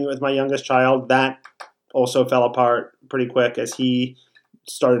that, doing it with my youngest child. That also fell apart pretty quick as he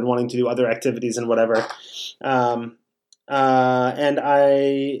started wanting to do other activities and whatever. And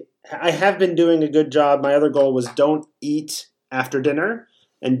I have been doing a good job. My other goal was don't eat after dinner.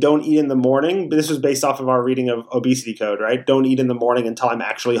 And don't eat in the morning. But this was based off of our reading of Obesity Code, right? Don't eat in the morning until I'm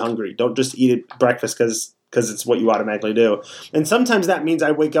actually hungry. Don't just eat at breakfast because it's what you automatically do. And sometimes that means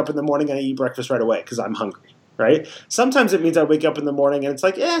I wake up in the morning and I eat breakfast right away because I'm hungry, right? Sometimes it means I wake up in the morning and it's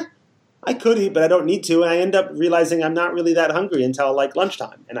like, I could eat, but I don't need to. And I end up realizing I'm not really that hungry until like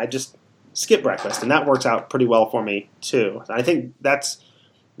lunchtime. And I just skip breakfast. And that works out pretty well for me too. I think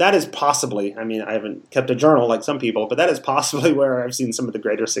that is possibly, I mean, I haven't kept a journal like some people, but that is possibly where I've seen some of the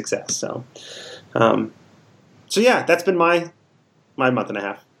greater success. So yeah, that's been my month and a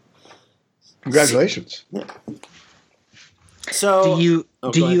half. Congratulations. Yeah. So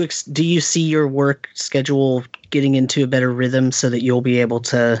do you see your work schedule getting into a better rhythm so that you'll be able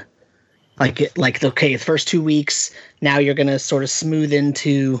to the first 2 weeks, now you're going to sort of smooth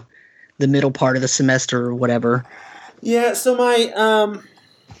into the middle part of the semester or whatever? Yeah. So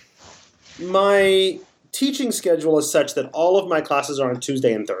my teaching schedule is such that all of my classes are on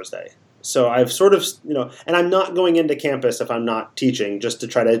Tuesday and Thursday. So I've sort of, and I'm not going into campus if I'm not teaching, just to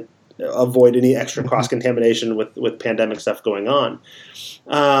try to avoid any extra cross-contamination with pandemic stuff going on.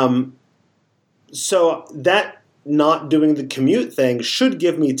 So that not doing the commute thing should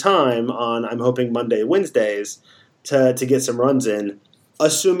give me time on, I'm hoping, Monday, Wednesdays to get some runs in,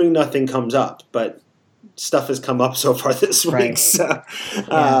 assuming nothing comes up. But stuff has come up so far this week, right. So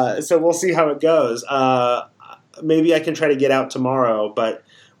we'll see how it goes. Maybe I can try to get out tomorrow, but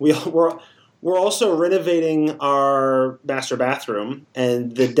we're also renovating our master bathroom,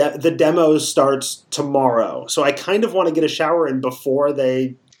 and the demo starts tomorrow. So I kind of want to get a shower in before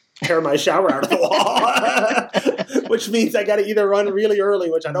they tear my shower out of the wall, which means I got to either run really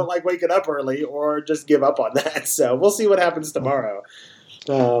early, which I don't like waking up early, or just give up on that. So we'll see what happens tomorrow.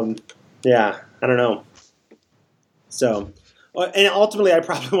 Yeah, I don't know. So, and ultimately, I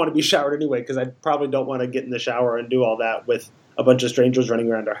probably want to be showered anyway because I probably don't want to get in the shower and do all that with a bunch of strangers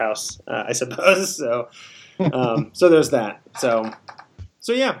running around our house, I suppose. So, so there's that. So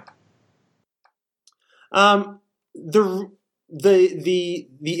yeah. The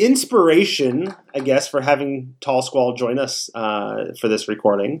inspiration, I guess, for having Tall Squall join us for this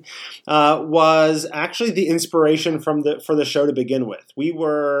recording was actually the inspiration for the show to begin with. We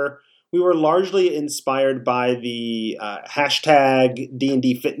were largely inspired by the hashtag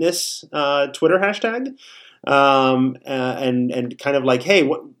D&D Fitness Twitter hashtag, and kind of like, hey,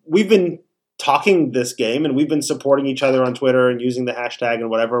 we've been talking this game and we've been supporting each other on Twitter and using the hashtag and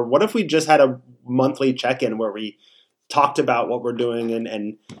whatever. What if we just had a monthly check-in where we talked about what we're doing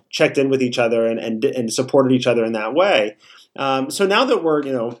and checked in with each other and supported each other in that way? So now that we're,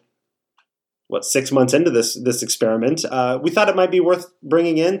 6 months into this experiment, we thought it might be worth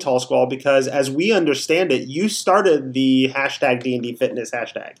bringing in Tall Squall because, as we understand it, you started the hashtag D&D Fitness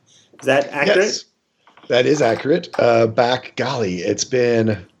hashtag. Is that accurate? Yes, that is accurate. It's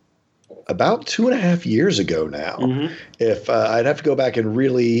been about 2.5 years ago now. Mm-hmm. If I'd have to go back and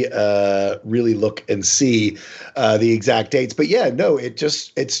really look and see the exact dates, but yeah, no, it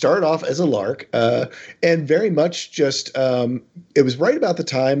started off as a lark, and very much just it was right about the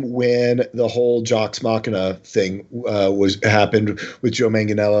time when the whole Jox Machina thing happened with Joe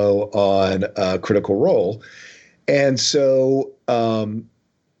Manganiello on Critical Role, and so.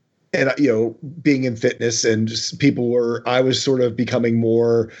 And, being in fitness and just I was sort of becoming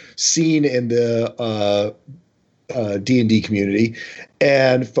more seen in the D&D community,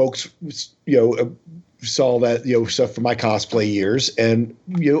 and folks, saw that, stuff from my cosplay years. And,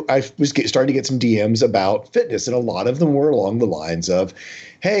 I was starting to get some DMs about fitness, and a lot of them were along the lines of,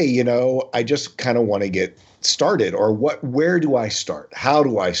 hey, I just kind of want to get started, or where do I start? How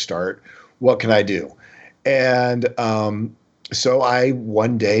do I start? What can I do? And, so I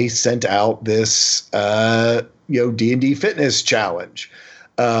one day sent out this, D&D fitness challenge,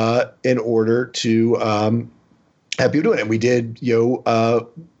 in order to, have people do it. And we did,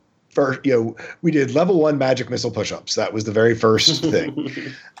 we did level 1 magic missile push-ups. That was the very first thing.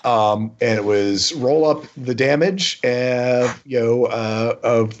 And it was roll up the damage, of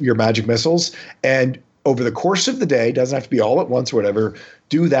your magic missiles. And over the course of the day, doesn't have to be all at once or whatever,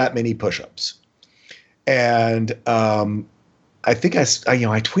 do that many push-ups. And, I think I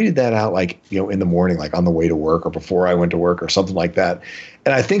tweeted that out in the morning, like on the way to work or before I went to work or something like that.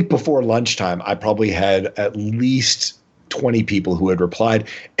 And I think before lunchtime, I probably had at least 20 people who had replied,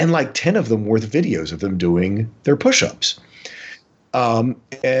 and 10 of them were the videos of them doing their push-ups.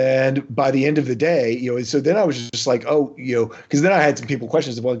 And by the end of the day, so then I was just like, because then I had some people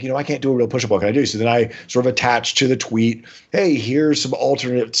questions of, I can't do a real push-up. What can I do? So then I sort of attached to the tweet, hey, here's some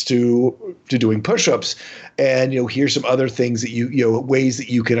alternates to doing push-ups. And, here's some other things that ways that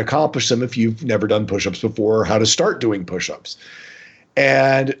you can accomplish them if you've never done push-ups before, how to start doing push-ups.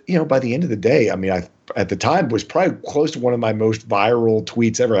 And, by the end of the day, I mean, I at the time was probably close to one of my most viral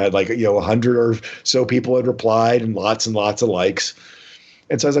tweets ever. I had 100 or so people had replied and lots of likes.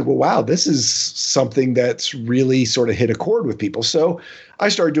 And so I was like, well, wow, this is something that's really sort of hit a chord with people. So I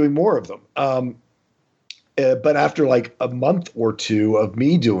started doing more of them. But after a month or two of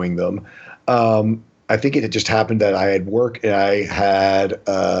me doing them, I think it had just happened that I had work and I had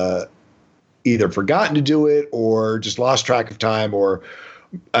either forgotten to do it or just lost track of time, or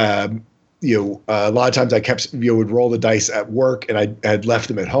a lot of times I kept would roll the dice at work and I had left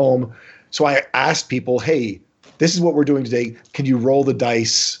them at home. So I asked people, hey, this is what we're doing today. Can you roll the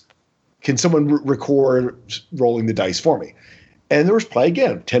dice? Can someone record rolling the dice for me? And there was probably,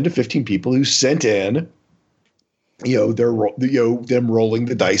 again, 10 to 15 people who sent in, them rolling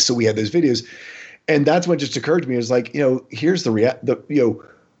the dice. So we had those videos. And that's what just occurred to me. It was here's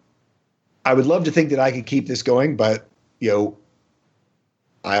I would love to think that I could keep this going, but,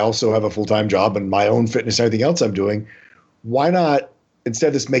 I also have a full-time job and my own fitness and everything else I'm doing. Why not, instead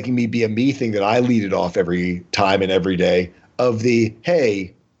of this making me be a me thing, that I lead it off every time and every day of the,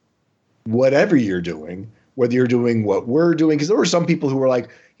 hey, whatever you're doing, whether you're doing what we're doing, because there were some people who were like,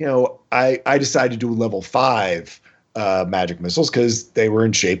 I decided to do level 5 magic missiles because they were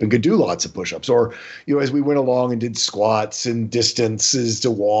in shape and could do lots of push-ups, or as we went along and did squats and distances to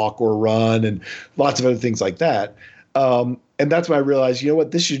walk or run and lots of other things like that. And that's when I realized,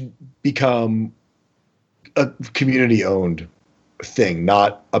 this should become a community-owned thing,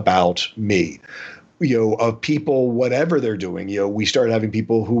 not about me. Of people, whatever they're doing. We started having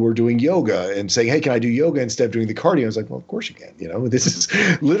people who were doing yoga and saying, hey, can I do yoga instead of doing the cardio? I was like, well, of course you can. This is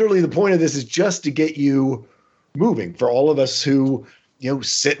literally the point of this is just to get you moving. For all of us who,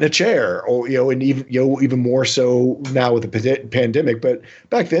 sit in a chair, or and even more so now with the pandemic. But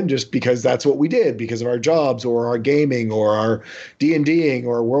back then, just because that's what we did because of our jobs or our gaming or our D&Ding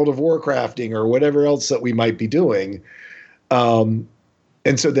or World of Warcrafting or whatever else that we might be doing. And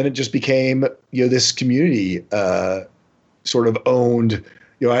so then it just became this community sort of owned.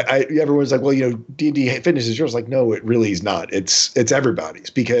 Everyone's like, well, D&D Fitness is yours. Like, no, it really is not. It's everybody's,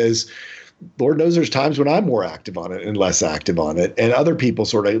 because Lord knows there's times when I'm more active on it and less active on it, and other people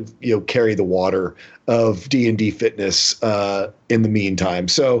sort of carry the water of D&D Fitness in the meantime.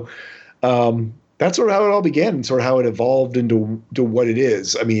 So that's sort of how it all began, and sort of how it evolved into what it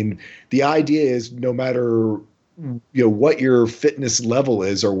is. I mean, the idea is no matter what your fitness level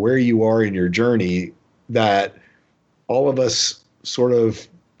is or where you are in your journey, that all of us sort of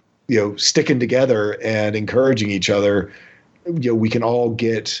sticking together and encouraging each other, we can all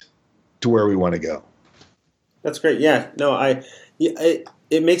get to where we want to go. That's great. Yeah. No,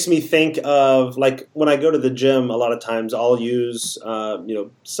 it makes me think of, like, when I go to the gym, a lot of times I'll use,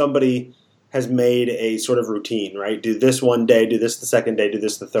 somebody has made a sort of routine, right? Do this one day, do this the second day, do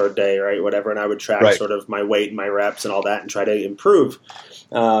this the third day, right? Whatever. And I would track sort of my weight and my reps and all that and try to improve.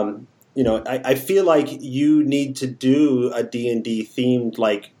 I feel like you need to do a D&D themed,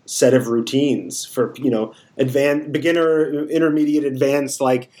 like, set of routines for, advanced, beginner, intermediate, advanced,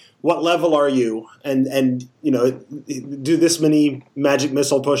 like, what level are you? And do this many magic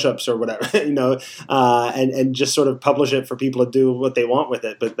missile push-ups or whatever, and just sort of publish it for people to do what they want with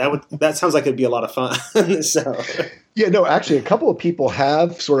it. But that sounds like it'd be a lot of fun. So yeah, no, actually a couple of people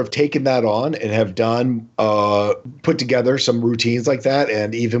have sort of taken that on and have done, put together some routines like that.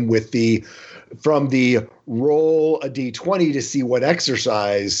 And even with from the roll a D20 to see what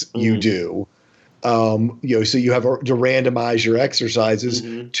exercise you do. So you have to randomize your exercises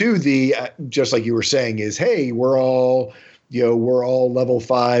to the, just like you were saying, is, hey, we're all level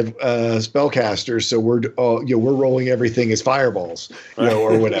 5 spellcasters, so we're rolling everything as fireballs,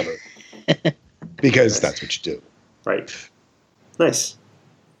 or whatever, because that's what you do. Right. Nice.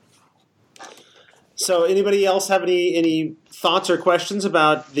 So, anybody else have any thoughts or questions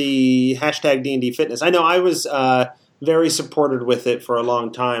about the hashtag D&D Fitness? I know I was very supported with it for a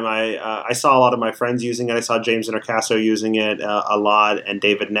long time. I saw a lot of my friends using it. I saw James Intercasso using it a lot, and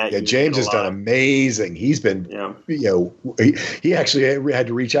David Nett. Yeah, James has done amazing. He's been, he actually had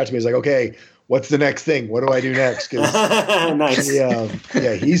to reach out to me. He's like, okay, what's the next thing? What do I do next? Nice.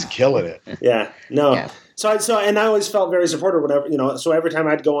 He's killing it. Yeah. No. Yeah. So I always felt very supportive whenever, so every time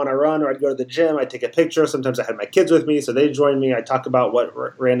I'd go on a run or I'd go to the gym, I'd take a picture. Sometimes I had my kids with me, so they'd join me. I'd talk about what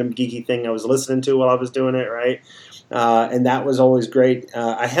random geeky thing I was listening to while I was doing it, right? And that was always great.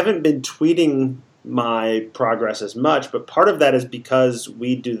 I haven't been tweeting my progress as much, but part of that is because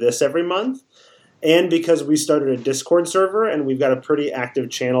we do this every month, and because we started a Discord server, and we've got a pretty active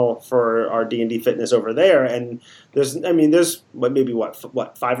channel for our D&D Fitness over there. And there's maybe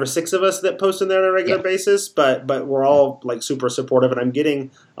 5 or 6 of us that post in there on a regular basis, but we're all, like, super supportive, and I'm getting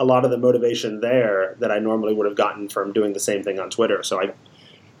a lot of the motivation there that I normally would have gotten from doing the same thing on Twitter. So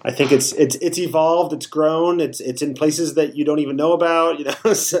I think it's evolved, it's grown, it's in places that you don't even know about,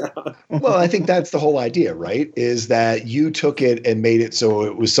 So. Well, I think that's the whole idea, right? Is that you took it and made it so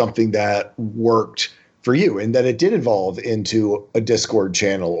it was something that worked for you, and that it did evolve into a Discord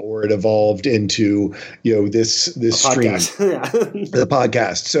channel, or it evolved into this stream, the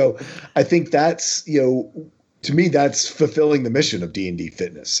podcast. So I think that's to me, that's fulfilling the mission of D&D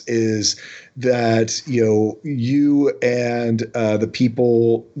Fitness, is that, you and the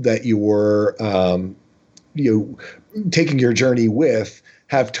people that you were, taking your journey with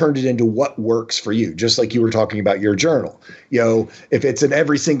have turned it into what works for you. Just like you were talking about your journal, if it's an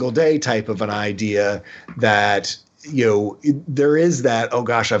every single day type of an idea that, there is that, oh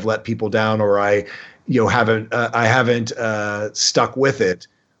gosh, I've let people down, or I haven't stuck with it.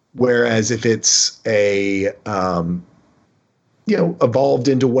 Whereas if it's evolved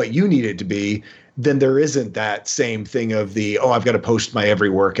into what you need it to be, then there isn't that same thing of I've got to post my every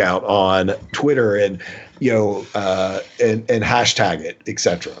workout on Twitter and hashtag it,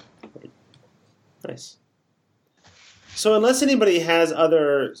 etc. Nice. So unless anybody has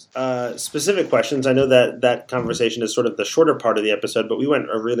other specific questions, I know that conversation is sort of the shorter part of the episode, but we went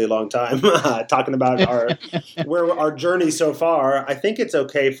a really long time talking about our journey so far. I think it's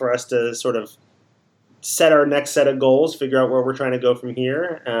okay for us to sort of set our next set of goals, figure out where we're trying to go from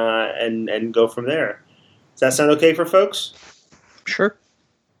here, and go from there. Does that sound okay for folks? Sure.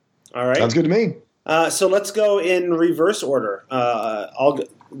 All right. Sounds good to me. So let's go in reverse order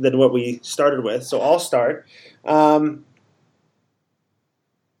than what we started with. So I'll start.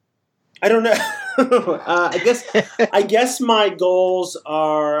 I don't know. I guess my goals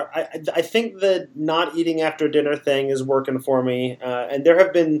are. I think the not eating after dinner thing is working for me, and there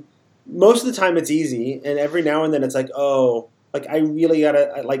have been most of the time it's easy, and every now and then it's like, oh, like I really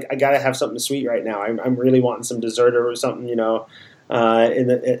I gotta have something sweet right now. I'm really wanting some dessert or something,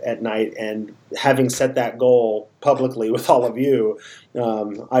 at night. And having set that goal publicly with all of you,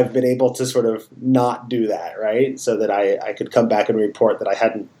 I've been able to sort of not do that, right? So that I could come back and report that I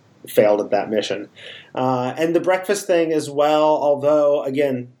hadn't failed at that mission. And the breakfast thing as well, although,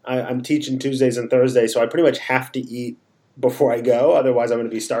 again, I'm teaching Tuesdays and Thursdays, so I pretty much have to eat before I go. Otherwise, I'm going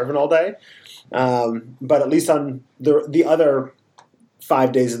to be starving all day. But at least on the other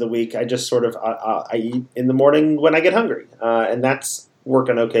 5 days of the week, I just sort of I eat in the morning when I get hungry, and that's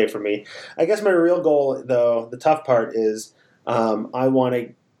working okay for me. I guess my real goal, though, the tough part is I want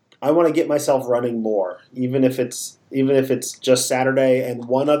to get myself running more, even if it's just Saturday and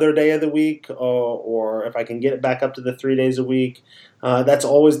one other day of the week, or if I can get it back up to the 3 days a week. That's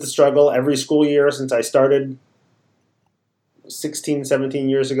always the struggle every school year since I started 16, 17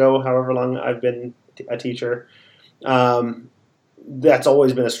 years ago, however long I've been a teacher. That's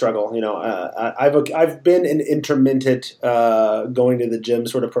always been a struggle. I've been an intermittent going to the gym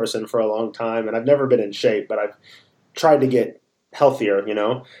sort of person for a long time, and I've never been in shape, but I've tried to get healthier,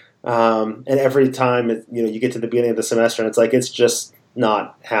 and every time, you get to the beginning of the semester and it's like, it's just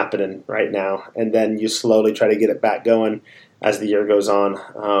not happening right now. And then you slowly try to get it back going as the year goes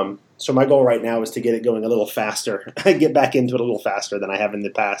on. So my goal right now is to get it going a little faster, get back into it a little faster than I have in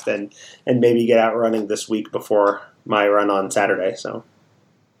the past, and maybe get out running this week before my run on Saturday. So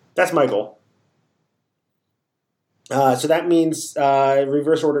that's my goal. So that means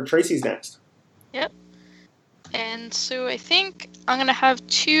reverse order Tracy's next. Yep. And so I think I'm going to have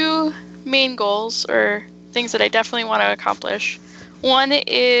two main goals, or things that I definitely want to accomplish. One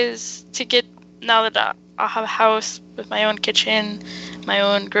is to get, now that I'll have a house with my own kitchen, my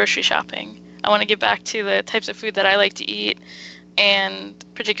own grocery shopping, I want to get back to the types of food that I like to eat, and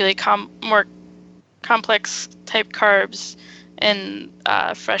particularly more complex type carbs and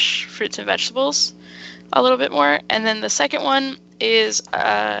fresh fruits and vegetables a little bit more. And then the second one is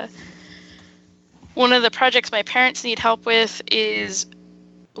one of the projects my parents need help with is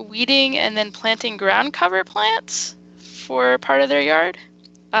weeding and then planting ground cover plants for part of their yard.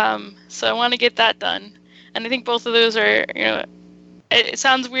 So I want to get that done. And I think both of those are, it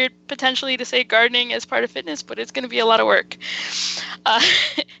sounds weird potentially to say gardening as part of fitness, but it's going to be a lot of work.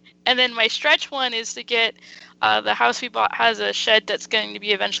 And then my stretch one is to get the house we bought has a shed that's going to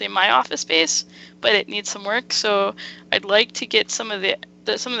be eventually my office space, but it needs some work. So I'd like to get some of the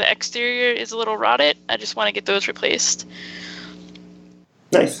exterior is a little rotted. I just want to get those replaced.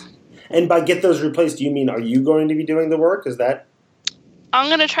 Nice. And by get those replaced, do you mean, are you going to be doing the work? Is that? I'm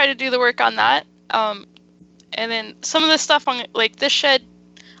going to try to do the work on that. And then some of the stuff on, like this shed,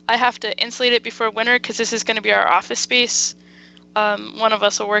 I have to insulate it before winter because this is going to be our office space. One of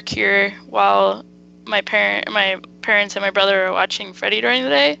us will work here while my parents and my brother are watching Freddie during the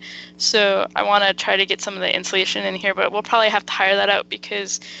day. So I want to try to get some of the insulation in here, but we'll probably have to hire that out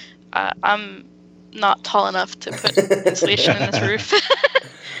because I'm not tall enough to put insulation in this roof.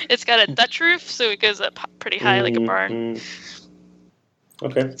 It's got a Dutch roof, so it goes up pretty high like a barn.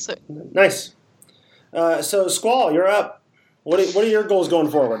 Okay. So, nice. So Squall, you're up. What are your goals going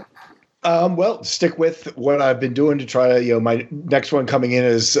forward? Well, stick with what I've been doing to try to, my next one coming in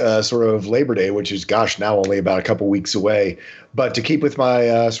is sort of Labor Day, which is, now only about a couple weeks away. But to keep with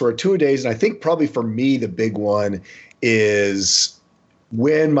my sort of 2 days, and I think probably for me the big one is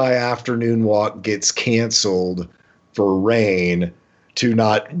when my afternoon walk gets canceled for rain, to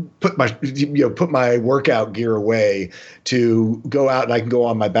not put my workout gear away, to go out and I can go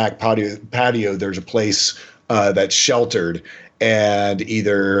on my back patio. There's a place that's sheltered, and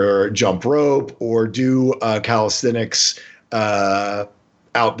either jump rope or do calisthenics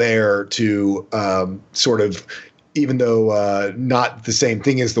out there to sort of, even though not the same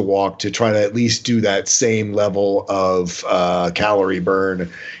thing as the walk, to try to at least do that same level of calorie burn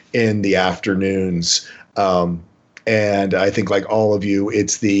in the afternoons. And I think, like all of you,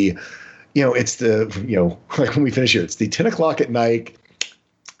 it's the like when we finish here, it's the 10 o'clock at night.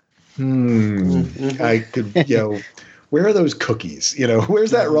 I could, where are those cookies?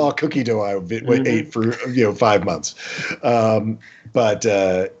 Where's that raw cookie dough I ate for 5 months? Late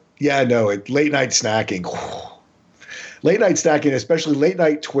night snacking. Late night snacking, especially late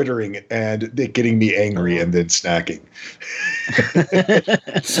night twittering and it getting me angry and then snacking.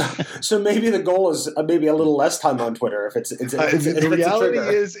 So maybe the goal is maybe a little less time on Twitter if it's the reality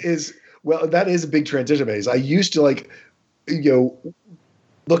is well, that is a big transition phase. I used to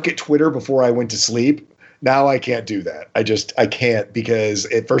look at Twitter before I went to sleep. Now I can't do that. I can't, because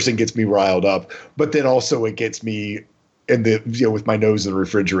at first it gets me riled up, but then also it gets me with my nose in the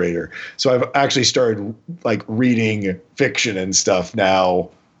refrigerator. So I've actually started like reading fiction and stuff now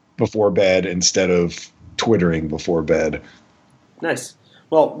before bed instead of Twittering before bed. Nice.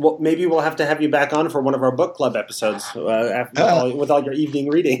 Well, maybe we'll have to have you back on for one of our book club episodes with all your evening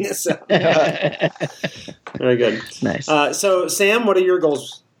reading. So. Very good. Nice. So, Sam, what are your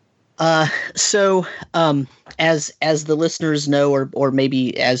goals? So as the listeners know, or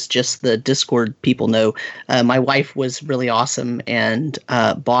maybe as just the Discord people know, my wife was really awesome and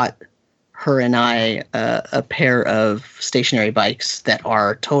bought her and I a pair of stationary bikes that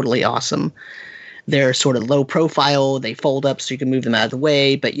are totally awesome. They're sort of low profile. They fold up so you can move them out of the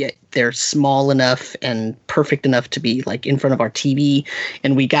way, but yet they're small enough and perfect enough to be like in front of our TV.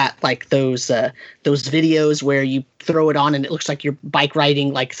 And we got like those videos where you throw it on and it looks like you're bike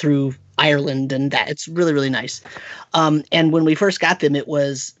riding like through Ireland, and that it's really, really nice. And when we first got them, it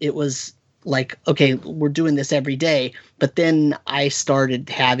was like, okay, we're doing this every day. But then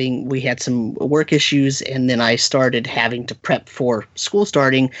we had some work issues, and then I started having to prep for school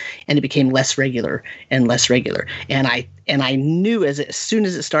starting, and it became less regular and less regular. And I knew as soon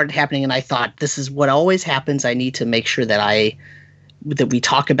as it started happening, and I thought, this is what always happens. I need to make sure that we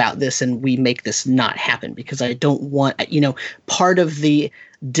talk about this and we make this not happen, because I don't want, part of the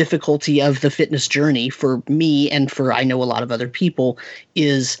difficulty of the fitness journey for me and for, I know, a lot of other people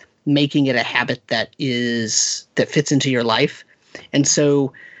is making it a habit that fits into your life. And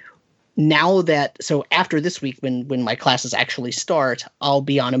so after this week, when my classes actually start, I'll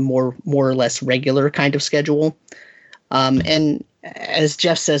be on a more or less regular kind of schedule. And as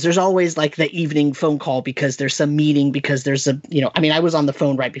Jeff says, there's always like the evening phone call because there's some meeting, because there's I was on the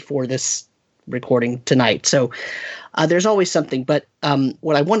phone right before this recording tonight. So there's always something. But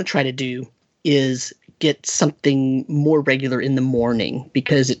what I want to try to do is get something more regular in the morning,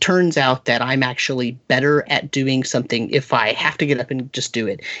 because it turns out that I'm actually better at doing something if I have to get up and just do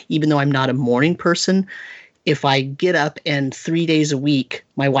it. Even though I'm not a morning person, if I get up and 3 days a week,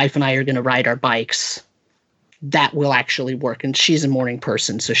 my wife and I are going to ride our bikes, that will actually work. And she's a morning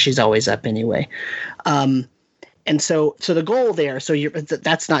person, so she's always up anyway. And so the goal there,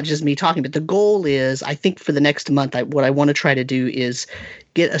 that's not just me talking, but the goal is, I think for the next month, what I want to try to do is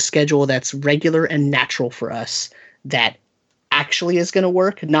get a schedule that's regular and natural for us, that actually is going to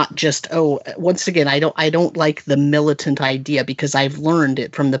work, not just, once again, I don't like the militant idea, because I've learned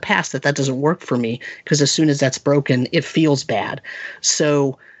it from the past that doesn't work for me, because as soon as that's broken, it feels bad.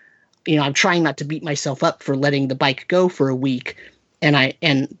 So, I'm trying not to beat myself up for letting the bike go for a week.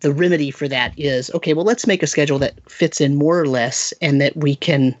 And the remedy for that is, okay, well, let's make a schedule that fits in more or less, and that we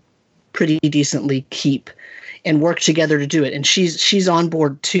can pretty decently keep and work together to do it. And she's on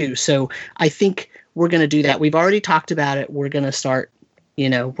board too. So I think we're going to do that. We've already talked about it. We're going to start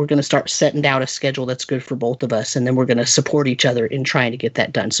setting out a schedule that's good for both of us. And then we're going to support each other in trying to get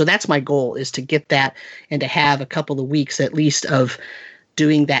that done. So that's my goal, is to get that and to have a couple of weeks at least of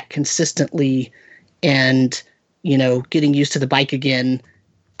doing that consistently, and getting used to the bike again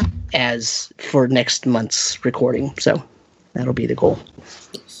as for next month's recording. So that'll be the goal.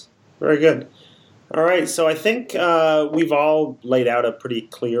 Very good. All right. So I think we've all laid out a pretty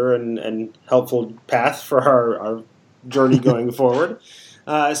clear and helpful path for our journey going forward.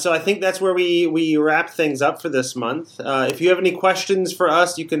 So I think that's where we wrap things up for this month. If you have any questions for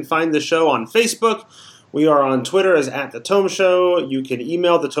us, you can find the show on Facebook. We are on Twitter as @TheTome You can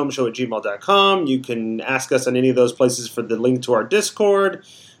email thetomeshow@gmail.com. You can ask us on any of those places for the link to our Discord,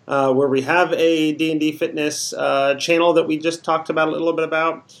 where we have a D&D fitness channel that we just talked about a little bit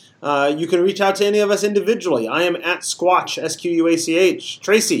about. You can reach out to any of us individually. I am @Squatch, SQUACH.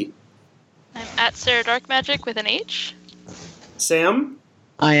 Tracy? I'm @SarahDarkMagic with an H. Sam?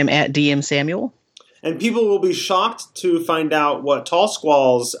 I am @DM Samuel. And people will be shocked to find out what Tall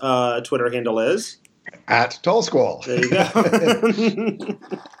Squall's Twitter handle is. @TallSquall. There you go.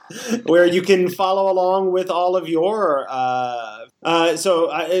 Where you can follow along with all of your. Do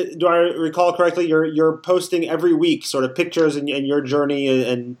I recall correctly? You're posting every week, sort of pictures and your journey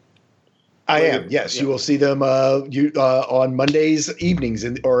and. I am. Yes, yeah. You will see them on Mondays evenings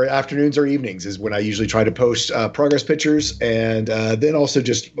or afternoons or evenings is when I usually try to post progress pictures, and then also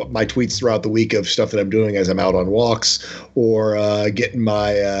just my tweets throughout the week of stuff that I'm doing as I'm out on walks or getting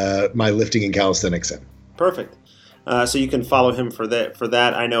my lifting and calisthenics in. Perfect. So you can follow him for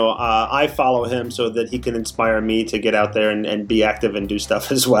that. I know I follow him so that he can inspire me to get out there and be active and do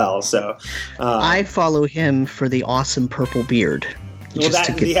stuff as well. So I follow him for the awesome purple beard. Well,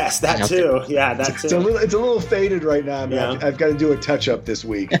 yes, that too. Yeah, that too. It's a little faded right now. Man. Yeah. I've got to do a touch up this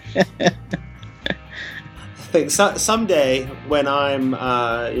week. I think someday when I'm,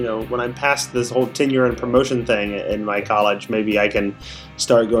 when I'm past this whole tenure and promotion thing in my college, maybe I can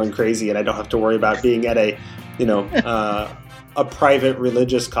start going crazy, and I don't have to worry about being at a, a private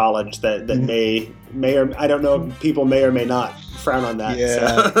religious college that may or I don't know, people may or may not frown on that.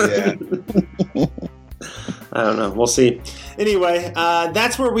 Yeah. I don't know. We'll see. Anyway,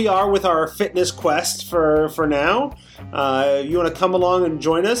 that's where we are with our fitness quest for now. You want to come along and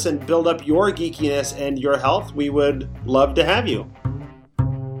join us and build up your geekiness and your health, we would love to have you.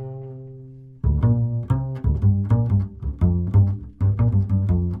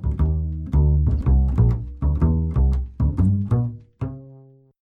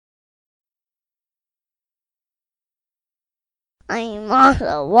 I'm on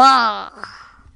the wall.